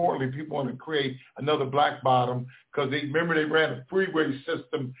more importantly, people want to create another Black Bottom, because they ran a freeway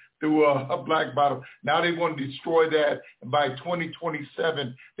system through a Black Bottom. Now they want to destroy that. And by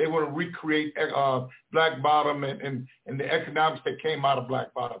 2027, they want to recreate Black Bottom and the economics that came out of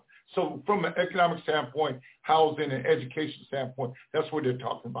Black Bottom. So from an economic standpoint, housing and education standpoint, that's what they're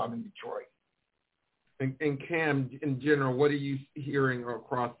talking about in Detroit. And Cam, in general, what are you hearing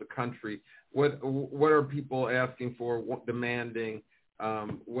across the country? What are people asking for, demanding?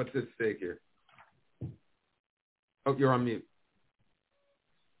 What's at stake here? Oh, you're on mute.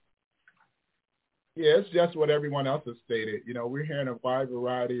 Yeah, it's just what everyone else has stated. We're hearing a wide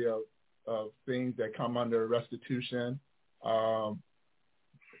variety of things that come under restitution.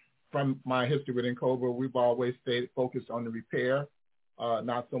 From my history within COBRA, we've always stayed focused on the repair.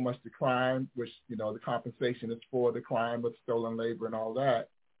 Not so much the crime, which, the compensation is for the crime of stolen labor and all that.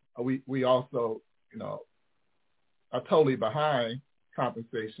 We also, are totally behind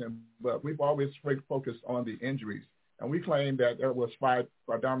compensation, but we've always focused on the injuries. And we claim that there was 5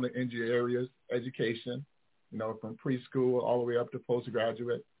 predominant injury areas: education, from preschool all the way up to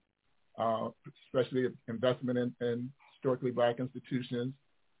postgraduate, especially investment in historically Black institutions.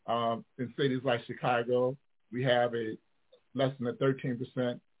 In cities like Chicago, we have less than a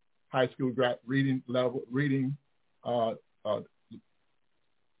 13% high school reading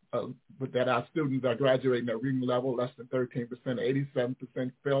that our students are graduating at reading level less than 13%,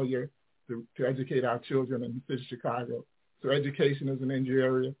 87% failure to educate our children in the city of Chicago. So education is an injury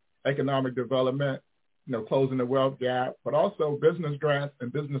area, economic development, closing the wealth gap, but also business grants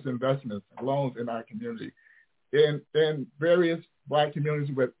and business investments and loans in our community. In various Black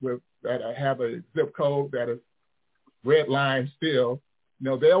communities that have a zip code that is red line still,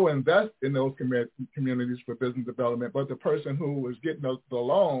 they'll invest in those communities for business development, but the person who is getting the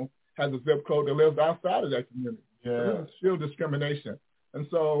loan has a zip code that lives outside of that community. Yeah. So this is still discrimination. And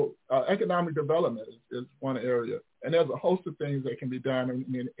so economic development is one area. And there's a host of things that can be done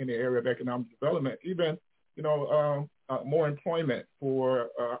in the area of economic development. Even, more employment for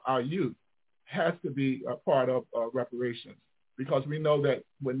our youth has to be a part of reparations, because we know that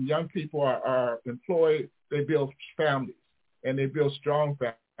when young people are employed, they build families and they build strong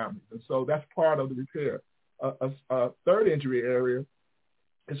families. And so that's part of the repair. A third injury area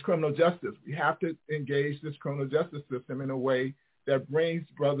is criminal justice. We have to engage this criminal justice system in a way that brings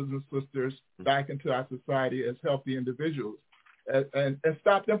brothers and sisters back into our society as healthy individuals and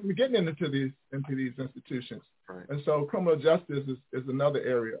stop them from getting into these institutions. Right. And so criminal justice is another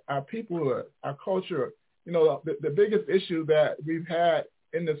area. Our peoplehood, our culture, the biggest issue that we've had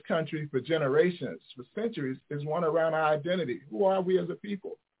in this country for generations, for centuries, is one around our identity. Who are we as a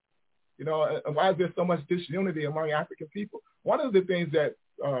people? And why is there so much disunity among African people? One of the things that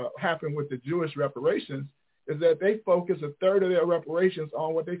happened with the Jewish reparations is that they focused a third of their reparations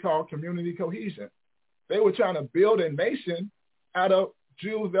on what they call community cohesion. They were trying to build a nation out of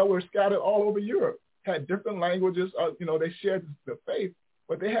Jews that were scattered all over Europe, had different languages, they shared the faith,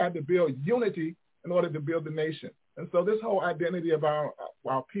 but they had to build unity in order to build the nation. And so this whole identity about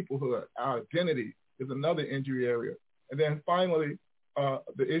our peoplehood, our identity, is another injury area. And then finally,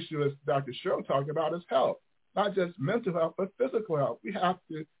 the issue, as Dr. Sherrill talked about, is health, not just mental health, but physical health.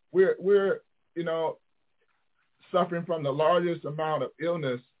 We're suffering from the largest amount of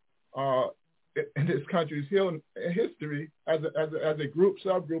illness in this country's history as a group,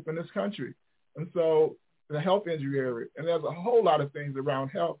 subgroup in this country. And so the health injury area, and there's a whole lot of things around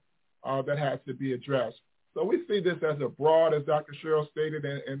health that has to be addressed. So we see this as a broad, as Dr. Sherrill stated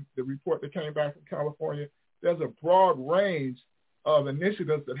in the report that came back from California, there's a broad range of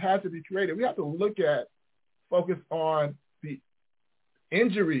initiatives that have to be created. We have to focus on the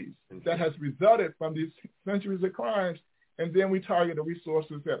injuries that has resulted from these centuries of crimes, and then we target the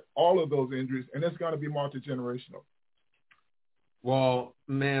resources at all of those injuries, and it's going to be multi-generational. Well,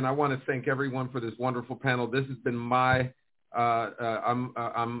 man, I want to thank everyone for this wonderful panel. This has been my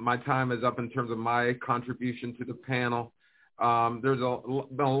time is up in terms of my contribution to the panel. There's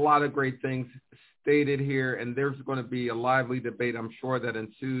been a lot of great things stated here, and there's going to be a lively debate, I'm sure, that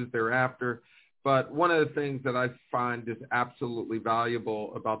ensues thereafter. But one of the things that I find is absolutely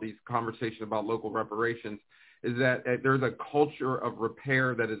valuable about these conversations about local reparations is that there's a culture of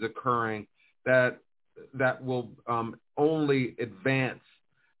repair that is occurring that will only advance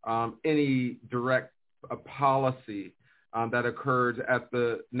any direct policy that occurs at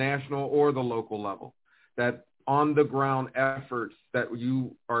the national or the local level. That on-the-ground efforts that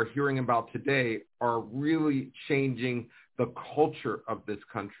you are hearing about today are really changing the culture of this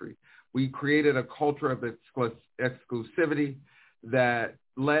country. We created a culture of exclusivity that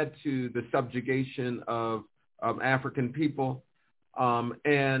led to the subjugation of African people.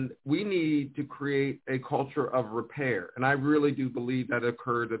 And we need to create a culture of repair. And I really do believe that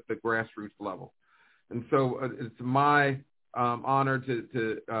occurred at the grassroots level. And so it's my honor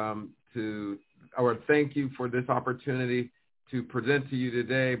to thank you for this opportunity to present to you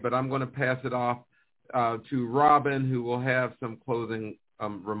today. But I'm going to pass it off to Robin, who will have some closing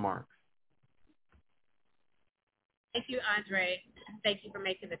remarks. Thank you, Andre. Thank you for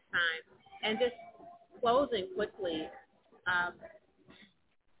making the time. And just closing quickly,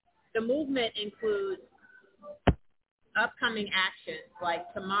 the movement includes upcoming actions.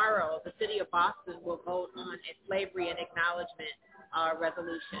 Like tomorrow, the city of Boston will vote on a slavery and acknowledgement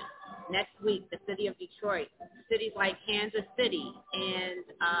resolution. Next week, the city of Detroit, cities like Kansas City and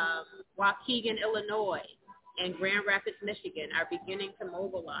Waukegan, Illinois, and Grand Rapids, Michigan are beginning to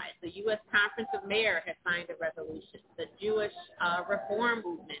mobilize. The U.S. Conference of Mayors has signed a resolution. The Jewish Reform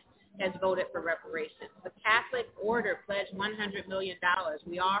Movement has voted for reparations. The Catholic Order pledged $100 million.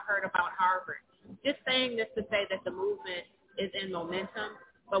 We all heard about Harvard. Just saying this to say that the movement is in momentum,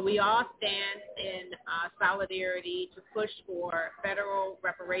 but we all stand in solidarity to push for federal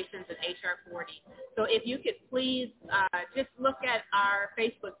reparations in H.R. 40. So if you could please just look at our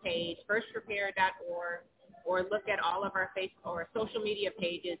Facebook page, firstrepair.org, or look at all of our Facebook or social media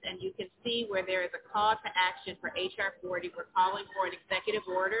pages, and you can see where there is a call to action for H.R. 40. We're calling for an executive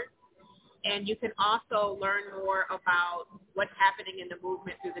order. And you can also learn more about what's happening in the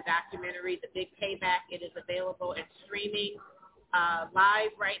movement through the documentary, The Big Payback. It is available and streaming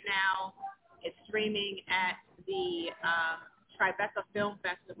live right now. It's streaming at the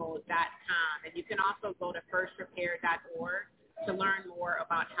TribecaFilmFestival.com. And you can also go to firstrepair.org to learn more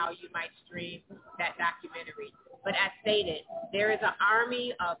about how you might stream that documentary. But as stated, there is an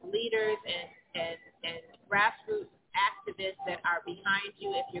army of leaders and grassroots activists that are behind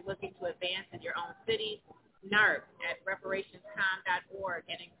you if you're looking to advance in your own city. NARP at reparationscom.org,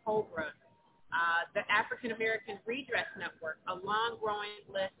 and in COBRA, the African American Redress Network, a long growing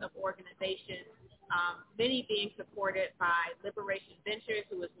list of organizations, many being supported by Liberation Ventures,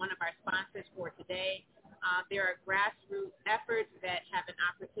 who is one of our sponsors for today. There are grassroots efforts that have an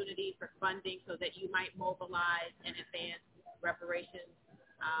opportunity for funding so that you might mobilize and advance reparations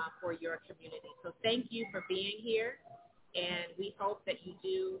for your community. So thank you for being here, and we hope that you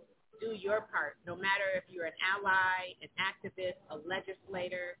do your part, no matter if you're an ally, an activist, a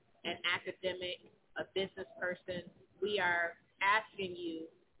legislator, an academic, a business person. We are asking you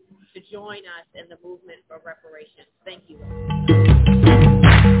to join us in the movement for reparations. Thank you.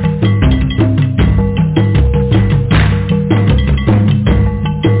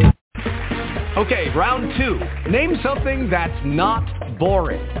 Okay, round two. Name something that's not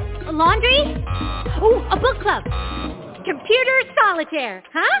boring. A laundry? Ooh, a book club. Computer solitaire,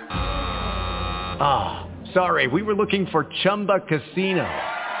 huh? Ah, sorry, we were looking for Chumba Casino.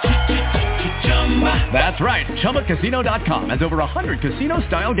 That's right, ChumbaCasino.com has over 100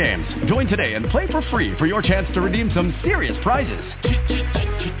 casino-style games. Join today and play for free for your chance to redeem some serious prizes.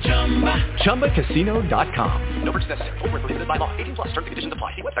 ChumbaCasino.com. No purchase necessary. Void where prohibited by law. 18+ terms and conditions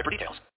apply. See website for details.